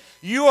 68,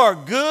 you are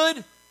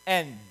good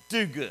and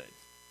do good.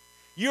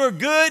 You are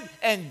good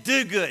and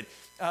do good.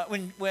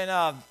 When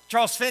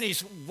Charles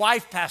Finney's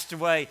wife passed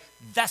away,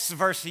 that's the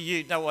verse he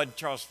used. No, it wasn't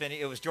Charles Finney.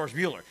 It was George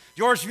Mueller.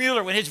 George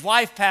Mueller, when his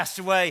wife passed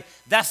away,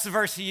 that's the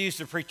verse he used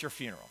to preach her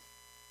funeral.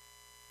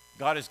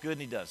 God is good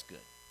and he does good.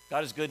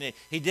 God is good and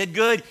he did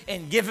good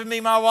in giving me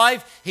my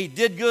wife. He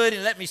did good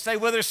and let me stay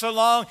with her so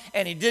long.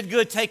 And he did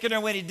good taking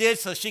her when he did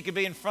so she could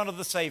be in front of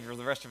the Savior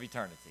the rest of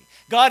eternity.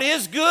 God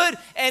is good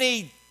and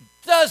he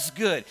does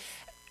good.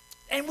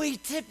 And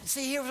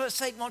see, here's what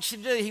Satan wants you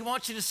to do. He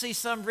wants you to see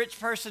some rich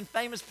person,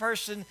 famous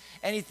person,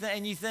 and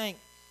you think,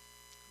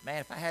 man,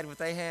 if I had what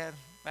they had,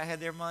 if I had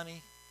their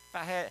money, if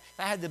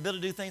I had the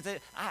ability to do things,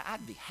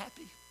 I'd be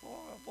happy.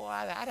 Boy,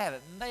 I'd have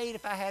it made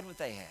if I had what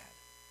they had.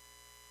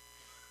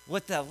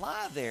 What the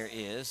lie there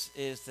is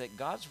that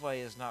God's way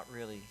is not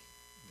really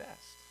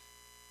best.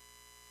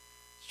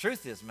 The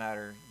truth is,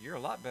 matter, you're a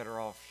lot better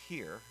off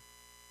here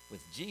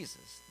with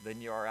Jesus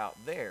than you are out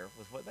there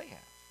with what they have.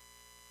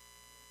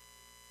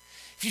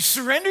 If you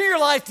surrender your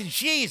life to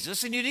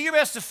Jesus and you do your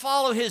best to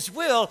follow his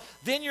will,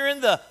 then you're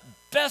in the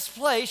best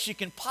place you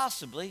can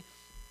possibly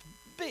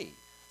be.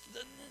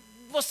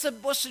 What's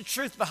the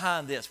truth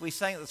behind this? We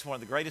sang that's one of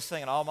the greatest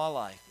things in all my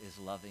life is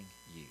loving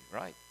you,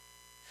 right?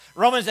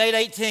 Romans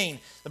 8:18,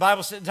 the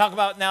Bible says, talk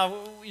about now,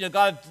 you know,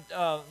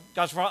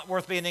 God's not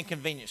worth being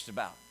inconvenienced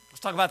about. Let's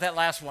talk about that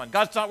last one.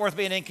 God's not worth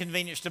being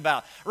inconvenienced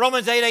about.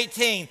 Romans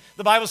 8:18,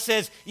 the Bible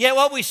says, yet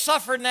what we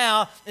suffer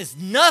now is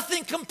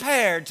nothing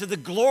compared to the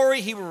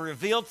glory he will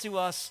reveal to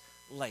us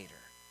later.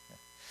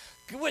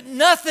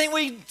 Nothing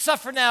we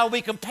suffer now will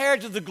be compared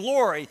to the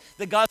glory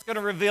that God's going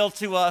to reveal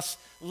to us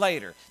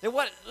later.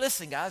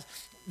 Listen, guys,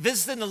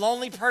 visiting the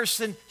lonely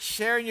person,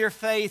 sharing your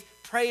faith,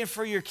 praying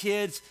for your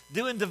kids,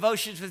 doing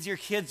devotions with your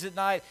kids at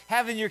night,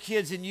 having your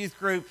kids in youth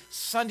group,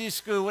 Sunday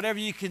school, whatever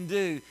you can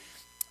do.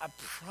 I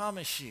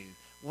promise you,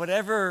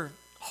 whatever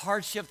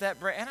hardship that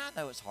brings, and I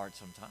know it's hard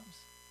sometimes.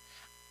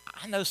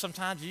 I know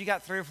sometimes if you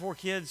got 3 or 4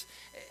 kids,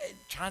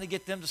 trying to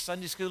get them to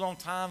Sunday school on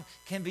time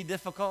can be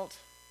difficult.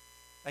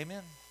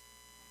 Amen?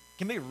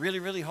 Can be really,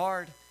 really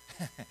hard.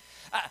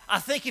 I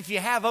think if you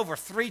have over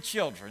 3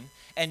 children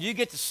and you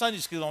get to Sunday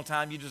school on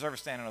time, you deserve a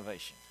standing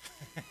ovation.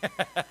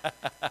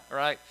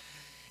 Right?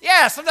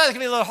 Yeah, sometimes it can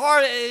be a little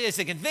hard. It's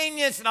a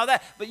convenience and all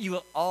that. But you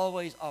will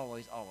always,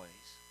 always, always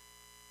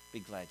be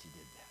glad you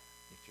did that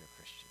if you're a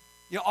Christian.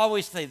 You'll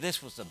always say,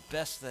 this was the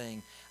best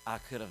thing I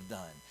could have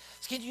done.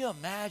 So can you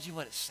imagine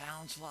what it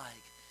sounds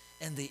like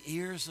in the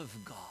ears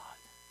of God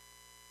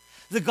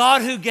The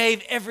God who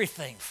gave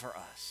everything for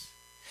us.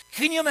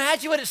 Can you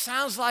imagine what it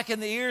sounds like in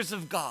the ears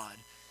of God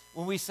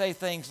when we say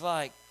things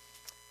like,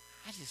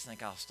 I just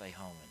think I'll stay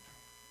home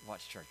and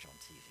watch church on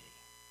TV.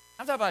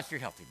 I'm talking about if you're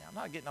healthy now. I'm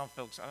not getting on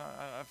folks.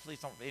 Please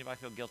don't anybody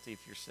feel guilty if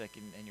you're sick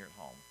and you're at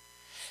home.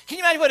 Can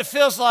you imagine what it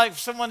feels like for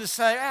someone to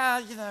say,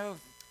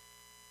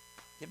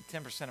 give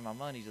 10% of my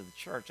money to the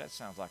church? That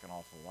sounds like an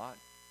awful lot.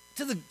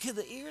 To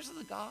the ears of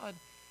the God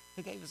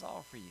who gave us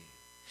all for you.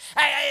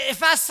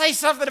 If I say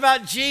something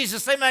about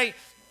Jesus, they might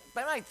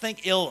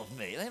think ill of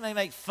me. They may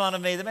make fun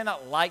of me. They may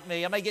not like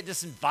me. I may get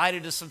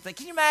disinvited to something.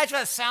 Can you imagine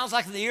what it sounds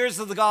like in the ears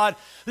of the God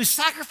who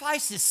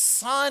sacrificed his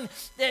son?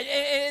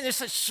 And there's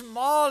such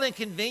small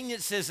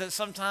inconveniences that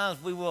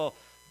sometimes we will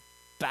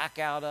back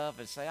out of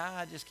and say,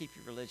 just keep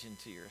your religion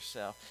to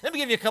yourself. Let me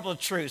give you a couple of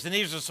truths, and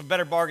these are some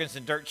better bargains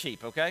than dirt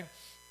cheap, okay?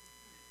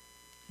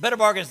 Better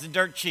bargains than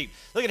dirt cheap.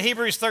 Look at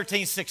Hebrews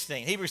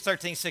 13:16. Hebrews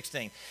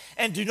 13:16.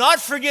 And do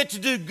not forget to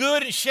do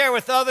good and share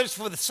with others,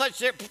 for with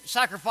such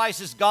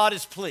sacrifices God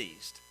is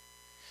pleased.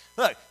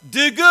 Look,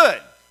 do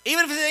good.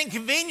 Even if it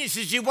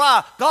inconveniences you,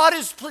 why? God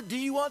is pleased. Do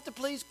you want to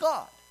please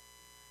God?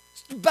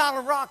 It's the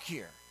battle of rock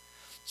here.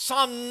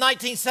 Psalm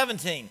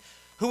 19:17.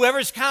 Whoever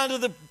is kind to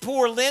the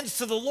poor lends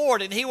to the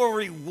Lord, and he will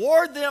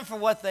reward them for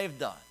what they've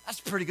done. That's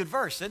a pretty good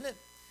verse, isn't it?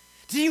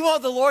 Do you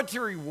want the Lord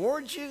to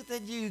reward you?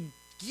 Then you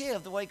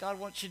give the way God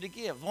wants you to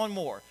give. One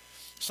more.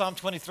 Psalm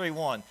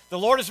 23:1. The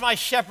Lord is my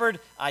shepherd,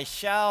 I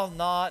shall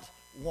not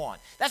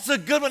want. That's a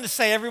good one to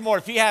say every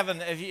morning.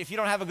 If you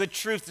don't have a good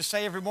truth to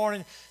say every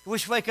morning, you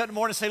wish you wake up in the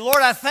morning and say,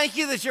 Lord, I thank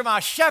you that you're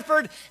my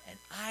shepherd, and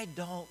I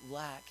don't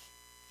lack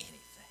anything.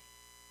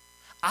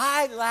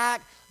 I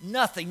lack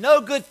nothing. No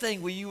good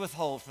thing will you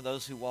withhold for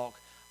those who walk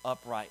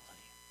uprightly.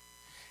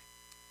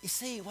 You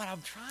see, what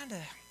I'm trying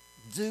to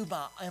do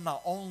in my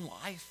own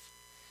life,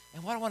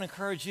 and what I want to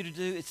encourage you to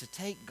do, is to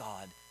take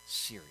God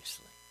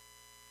seriously.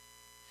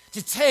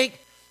 To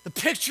take the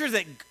picture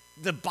that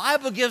the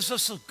Bible gives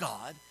us of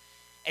God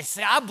and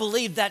say, I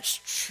believe that's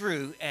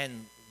true,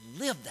 and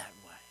live that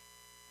way.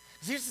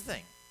 Because here's the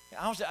thing.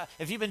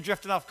 If you've been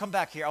drifting off, come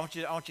back here. I want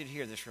you to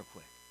hear this real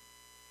quick.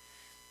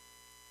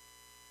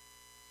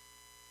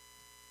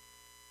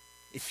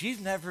 If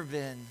you've never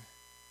been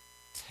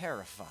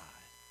terrified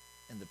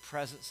in the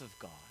presence of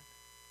God,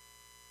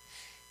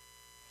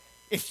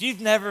 if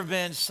you've never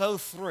been so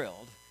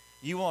thrilled,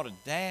 you want to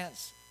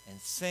dance and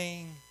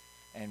sing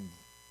and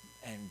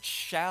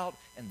shout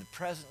in the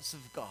presence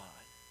of God,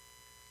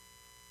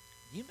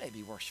 you may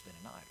be worshiping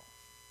an idol.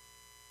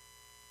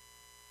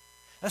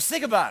 Let's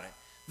think about it.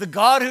 The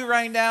God who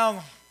rained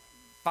down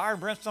fire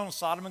and brimstone on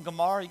Sodom and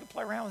Gomorrah, you can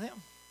play around with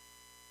him.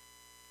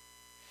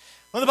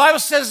 When the Bible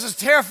says it's a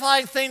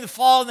terrifying thing to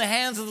fall in the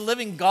hands of the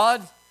living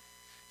God,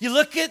 you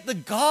look at the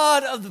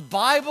God of the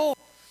Bible,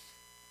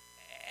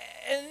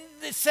 and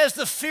it says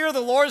the fear of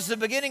the Lord is the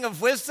beginning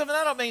of wisdom. And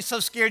I don't mean so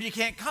scared you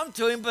can't come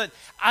to him, but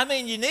I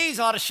mean your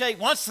knees ought to shake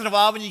once in a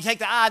while when you take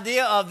the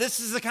idea of this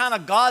is the kind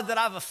of God that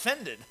I've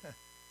offended.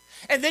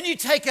 And then you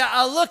take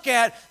a look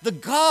at the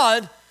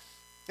God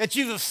that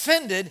you've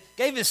offended,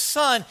 gave his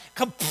son,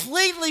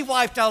 completely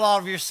wiped out all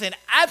of your sin.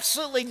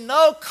 Absolutely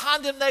no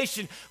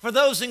condemnation for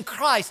those in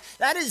Christ.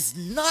 That is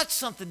not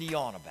something to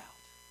yawn about.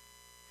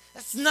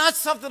 That's not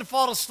something to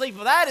fall asleep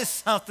with. That is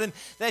something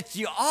that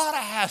you ought to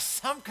have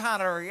some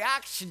kind of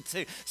reaction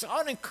to. So I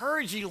want to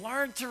encourage you to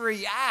learn to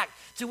react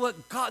to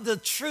what God, the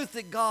truth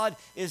that God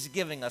is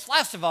giving us.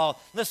 Last of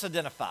all, let's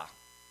identify.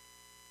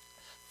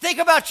 Think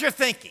about your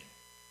thinking.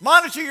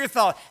 Monitor your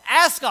thought.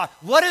 Ask God,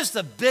 what is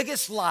the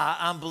biggest lie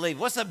I'm believing?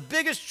 What's the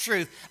biggest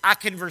truth I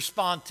can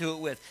respond to it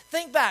with?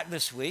 Think back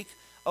this week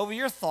over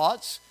your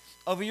thoughts,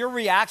 over your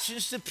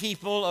reactions to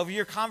people, over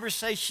your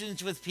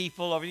conversations with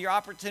people, over your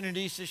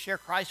opportunities to share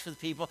Christ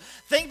with people.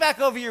 Think back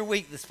over your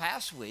week this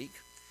past week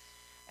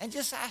and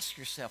just ask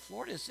yourself,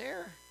 Lord,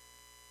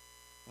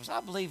 was I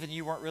believing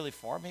you weren't really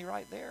for me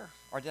right there?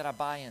 Or did I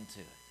buy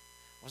into it?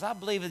 Was I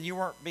believing you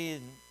weren't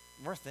being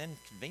worth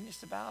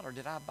inconvenienced about, or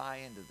did I buy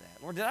into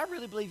that? Lord, did I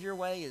really believe your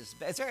way is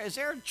bad? Is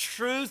there a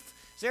truth?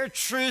 Is there a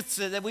truth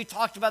that we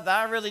talked about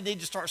that I really need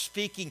to start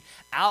speaking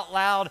out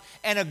loud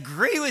and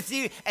agree with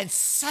you and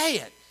say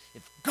it?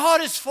 If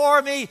God is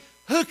for me,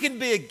 who can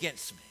be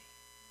against me?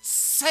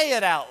 Say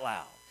it out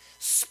loud.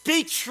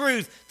 Speak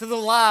truth to the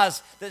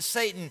lies that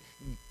Satan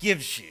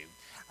gives you.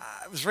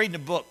 I was reading a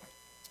book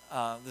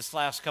this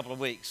last couple of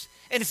weeks,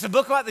 and it's a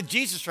book about the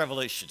Jesus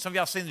Revolution. Some of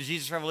y'all seen the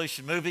Jesus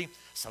Revolution movie.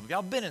 Some of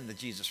y'all been in the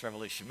Jesus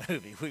Revolution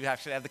movie. We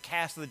actually have the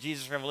cast of the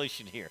Jesus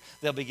Revolution here.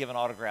 They'll be giving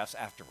autographs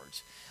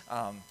afterwards.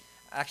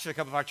 Actually, a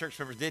couple of our church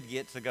members did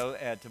get to go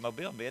to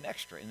Mobile and be an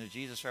extra in the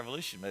Jesus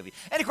Revolution movie.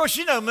 And of course,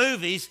 you know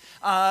movies,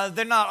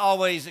 they're not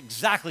always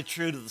exactly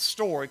true to the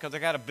story because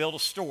they've got to build a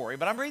story.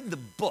 But I'm reading the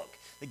book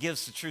that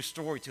gives the true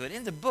story to it.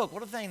 In the book,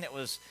 one thing that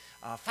was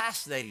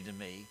fascinating to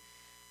me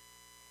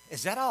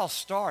is that all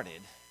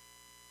started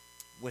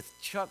with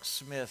Chuck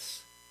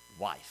Smith's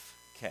wife,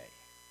 Kay.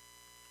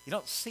 You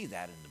don't see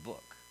that in the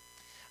book.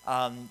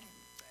 And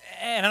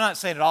I'm not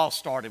saying it all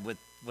started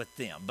with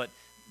them, but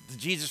the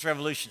Jesus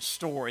Revolution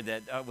story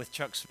that with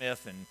Chuck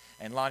Smith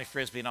and Lonnie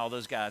Frisbee and all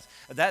those guys.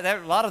 A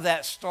lot of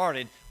that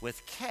started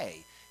with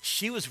Kay.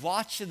 She was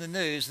watching the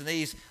news, and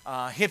these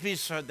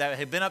hippies that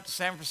had been up to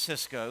San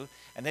Francisco,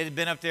 and they had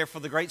been up there for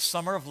the great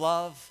summer of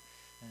love,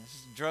 and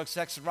drug,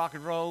 sex, and rock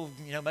and roll,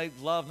 make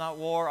love, not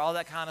war, all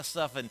that kind of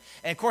stuff. And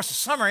of course, the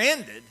summer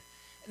ended.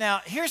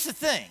 Now, here's the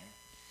thing.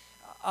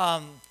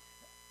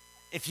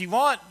 If you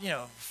want,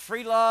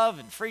 free love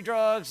and free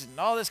drugs and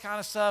all this kind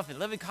of stuff and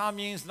living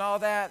communes and all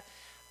that,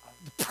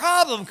 the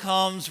problem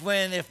comes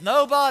when if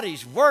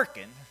nobody's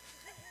working,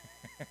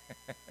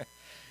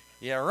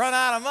 you run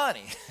out of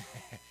money.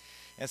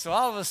 And so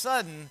all of a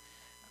sudden,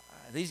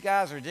 these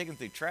guys are digging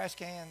through trash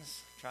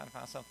cans, trying to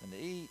find something to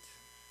eat.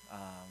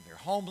 They're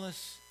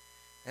homeless.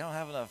 They don't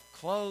have enough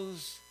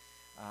clothes.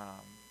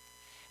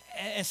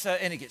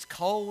 And it gets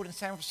cold in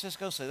San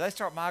Francisco, so they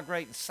start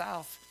migrating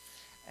south.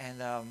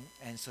 And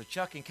so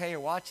Chuck and Kay are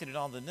watching it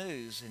on the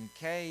news, and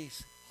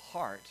Kay's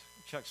heart,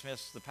 Chuck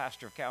Smith's the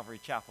pastor of Calvary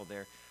Chapel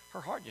there,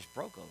 her heart just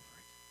broke over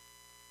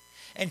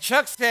it. And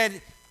Chuck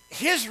said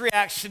his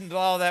reaction to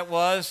all that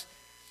was,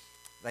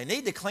 they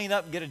need to clean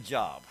up and get a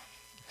job.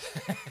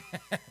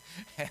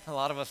 And a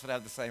lot of us would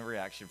have the same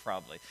reaction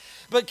probably.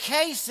 But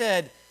Kay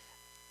said,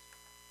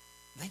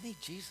 they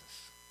need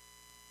Jesus.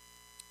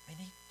 They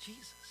need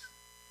Jesus.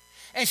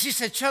 And she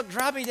said, Chuck,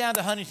 drive me down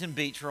to Huntington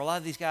Beach where a lot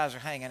of these guys are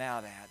hanging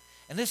out at.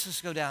 And let's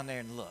just go down there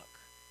and look.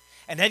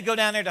 And they'd go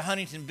down there to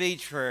Huntington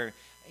Beach where,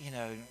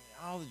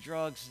 all the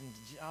drugs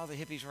and all the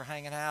hippies were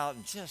hanging out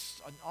and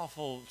just an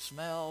awful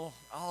smell,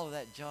 all of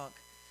that junk.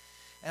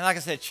 And like I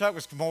said, Chuck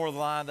was more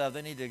lined up.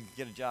 They need to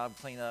get a job,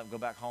 clean up, go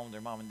back home to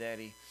their mom and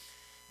daddy.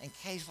 And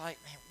Kay's like,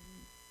 man,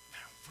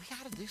 we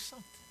got to do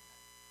something.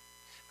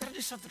 We got to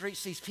do something to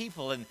reach these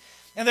people. And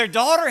their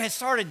daughter had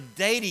started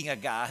dating a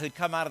guy who'd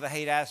come out of the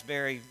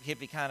Haight-Ashbury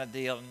hippie kind of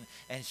deal.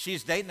 And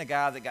she's dating a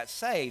guy that got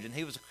saved, and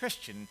he was a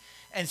Christian.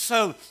 And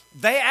so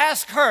they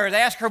asked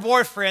her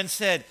boyfriend,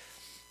 said,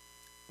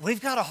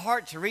 we've got a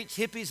heart to reach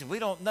hippies, and we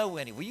don't know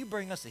any. Will you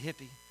bring us a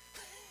hippie?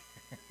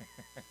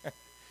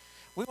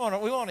 We want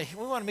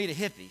to meet a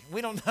hippie.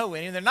 We don't know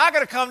any, and they're not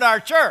going to come to our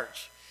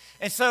church.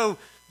 And so,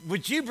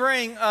 would you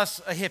bring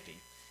us a hippie?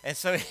 And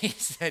so he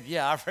said,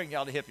 yeah, I'll bring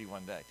y'all a hippie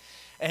one day.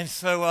 And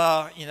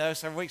so,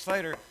 several weeks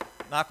later,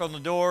 knock on the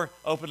door,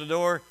 open the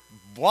door,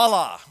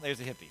 voila, there's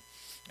a hippie.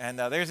 And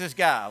there's this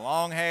guy,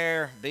 long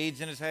hair,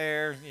 beads in his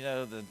hair,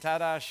 the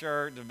tie-dye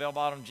shirt, the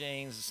bell-bottom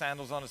jeans, the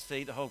sandals on his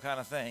feet, the whole kind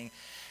of thing.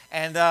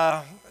 And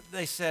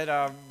they said,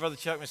 Brother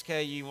Chuck, Miss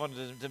Kay, you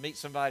wanted to meet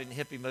somebody in the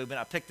hippie movement.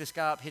 I picked this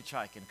guy up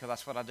hitchhiking, because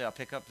that's what I do. I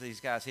pick up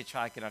these guys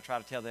hitchhiking. I try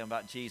to tell them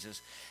about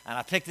Jesus. And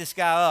I picked this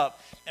guy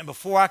up, and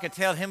before I could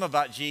tell him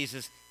about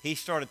Jesus, he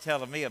started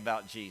telling me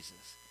about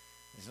Jesus.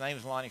 His name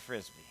is Lonnie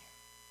Frisbee.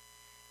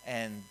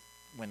 And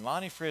when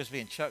Lonnie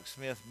Frisbee and Chuck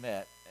Smith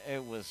met,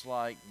 it was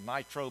like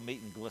nitro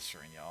meeting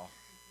glycerin, y'all.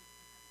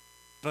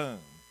 Boom.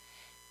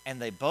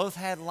 And they both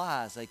had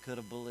lies they could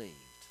have believed.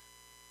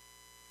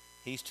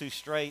 He's too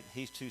straight.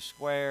 He's too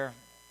square.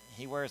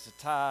 He wears a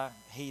tie.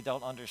 He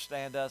don't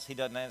understand us. He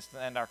doesn't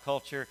understand our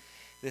culture.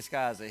 This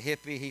guy's a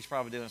hippie. He's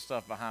probably doing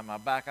stuff behind my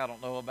back I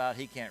don't know about.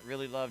 He can't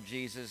really love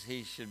Jesus.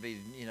 He should be,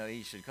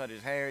 he should cut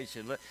his hair.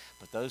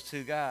 But those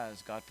two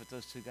guys, God put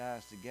those two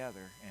guys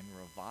together, and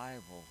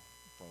revival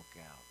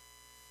broke out.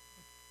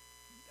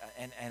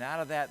 And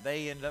out of that,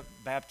 they ended up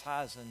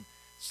baptizing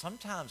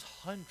sometimes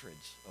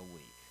hundreds a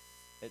week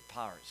at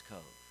Pirates Cove.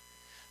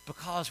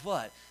 Because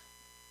what?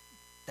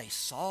 They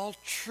saw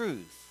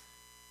truth,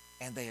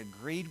 and they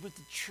agreed with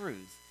the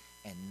truth,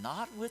 and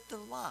not with the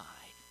lie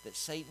that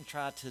Satan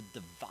tried to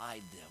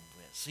divide them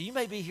with. So you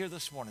may be here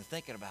this morning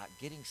thinking about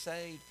getting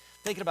saved,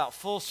 thinking about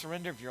full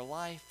surrender of your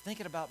life,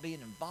 thinking about being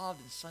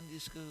involved in Sunday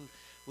school.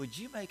 Would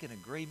you make an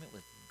agreement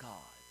with God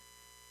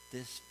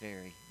this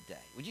very day?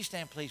 Would you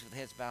stand, please, with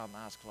heads bowed and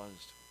eyes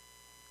closed?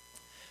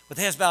 With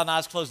heads bowed and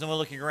eyes closed, and we're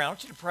looking around, I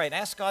want you to pray and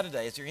ask God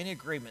today, is there any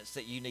agreements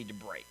that you need to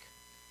break?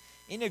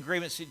 Any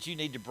agreements that you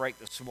need to break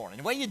this morning?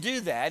 The way you do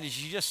that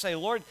is you just say,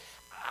 Lord,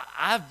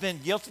 I've been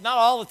guilty, not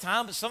all the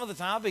time, but some of the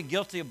time I've been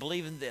guilty of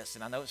believing this,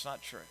 and I know it's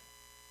not true.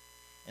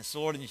 And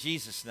so, Lord, in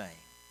Jesus' name,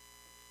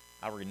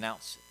 I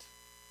renounce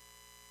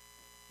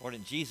it. Lord,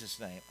 in Jesus'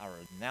 name, I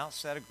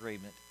renounce that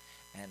agreement,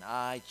 and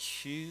I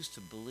choose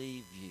to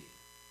believe you,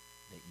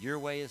 that your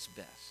way is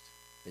best,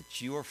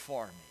 that you are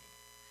for me,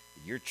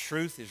 that your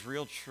truth is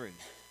real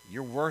truth,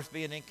 you're worth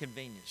being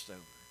inconvenienced over,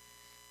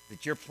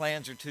 that your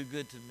plans are too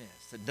good to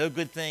miss, that no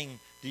good thing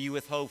do you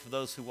withhold for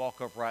those who walk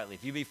uprightly.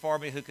 If you be for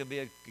me, who can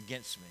be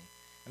against me?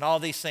 And all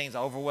these things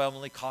I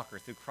overwhelmingly conquer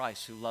through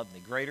Christ who loved me.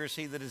 Greater is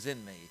he that is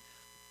in me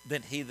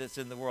than he that's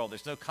in the world.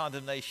 There's no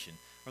condemnation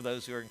for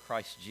those who are in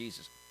Christ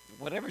Jesus.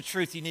 Whatever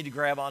truth you need to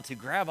grab onto,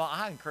 grab on.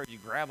 I encourage you,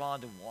 grab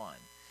onto one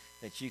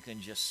that you can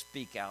just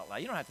speak out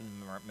loud. You don't have to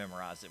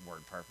memorize that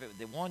word perfect.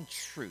 The one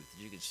truth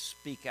that you can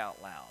speak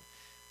out loud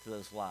to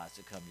those lies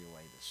that come your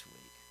way this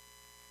week.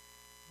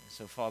 And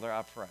so, Father,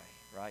 I pray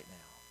right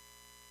now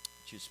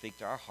that you speak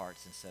to our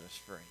hearts and set us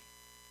free.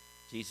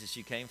 Jesus,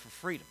 you came for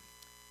freedom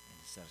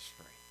and to set us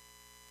free.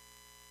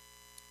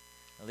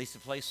 Lisa,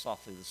 play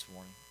softly this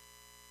morning.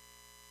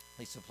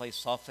 Lisa, play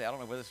softly. I don't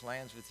know where this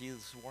lands with you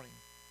this morning.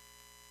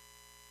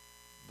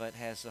 But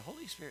has the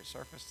Holy Spirit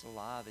surfaced a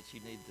lie that you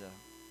need to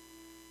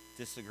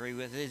disagree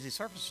with? Has he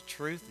surfaced a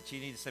truth that you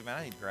need to say, man,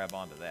 I need to grab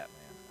onto that,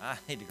 man. I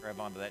need to grab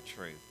onto that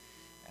truth.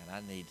 And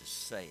I need to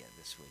say it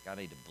this week. I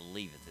need to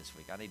believe it this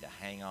week. I need to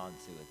hang on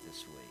to it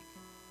this week.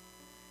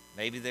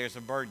 Maybe there's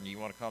a burden. You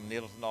want to come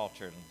kneel at an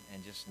altar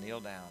and just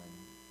kneel down and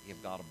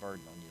give God a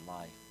burden on your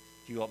life.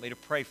 If you want me to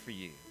pray for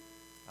you,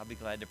 I'll be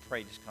glad to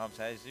pray. Just come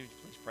say,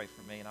 please pray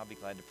for me, and I'll be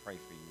glad to pray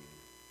for you.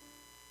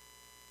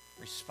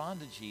 Respond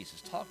to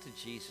Jesus. Talk to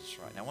Jesus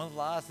right now. One of the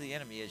lies of the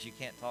enemy is you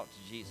can't talk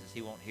to Jesus.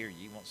 He won't hear you.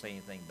 He won't say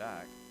anything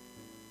back.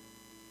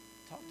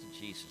 Talk to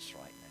Jesus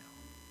right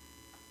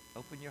now.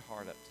 Open your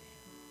heart up to him.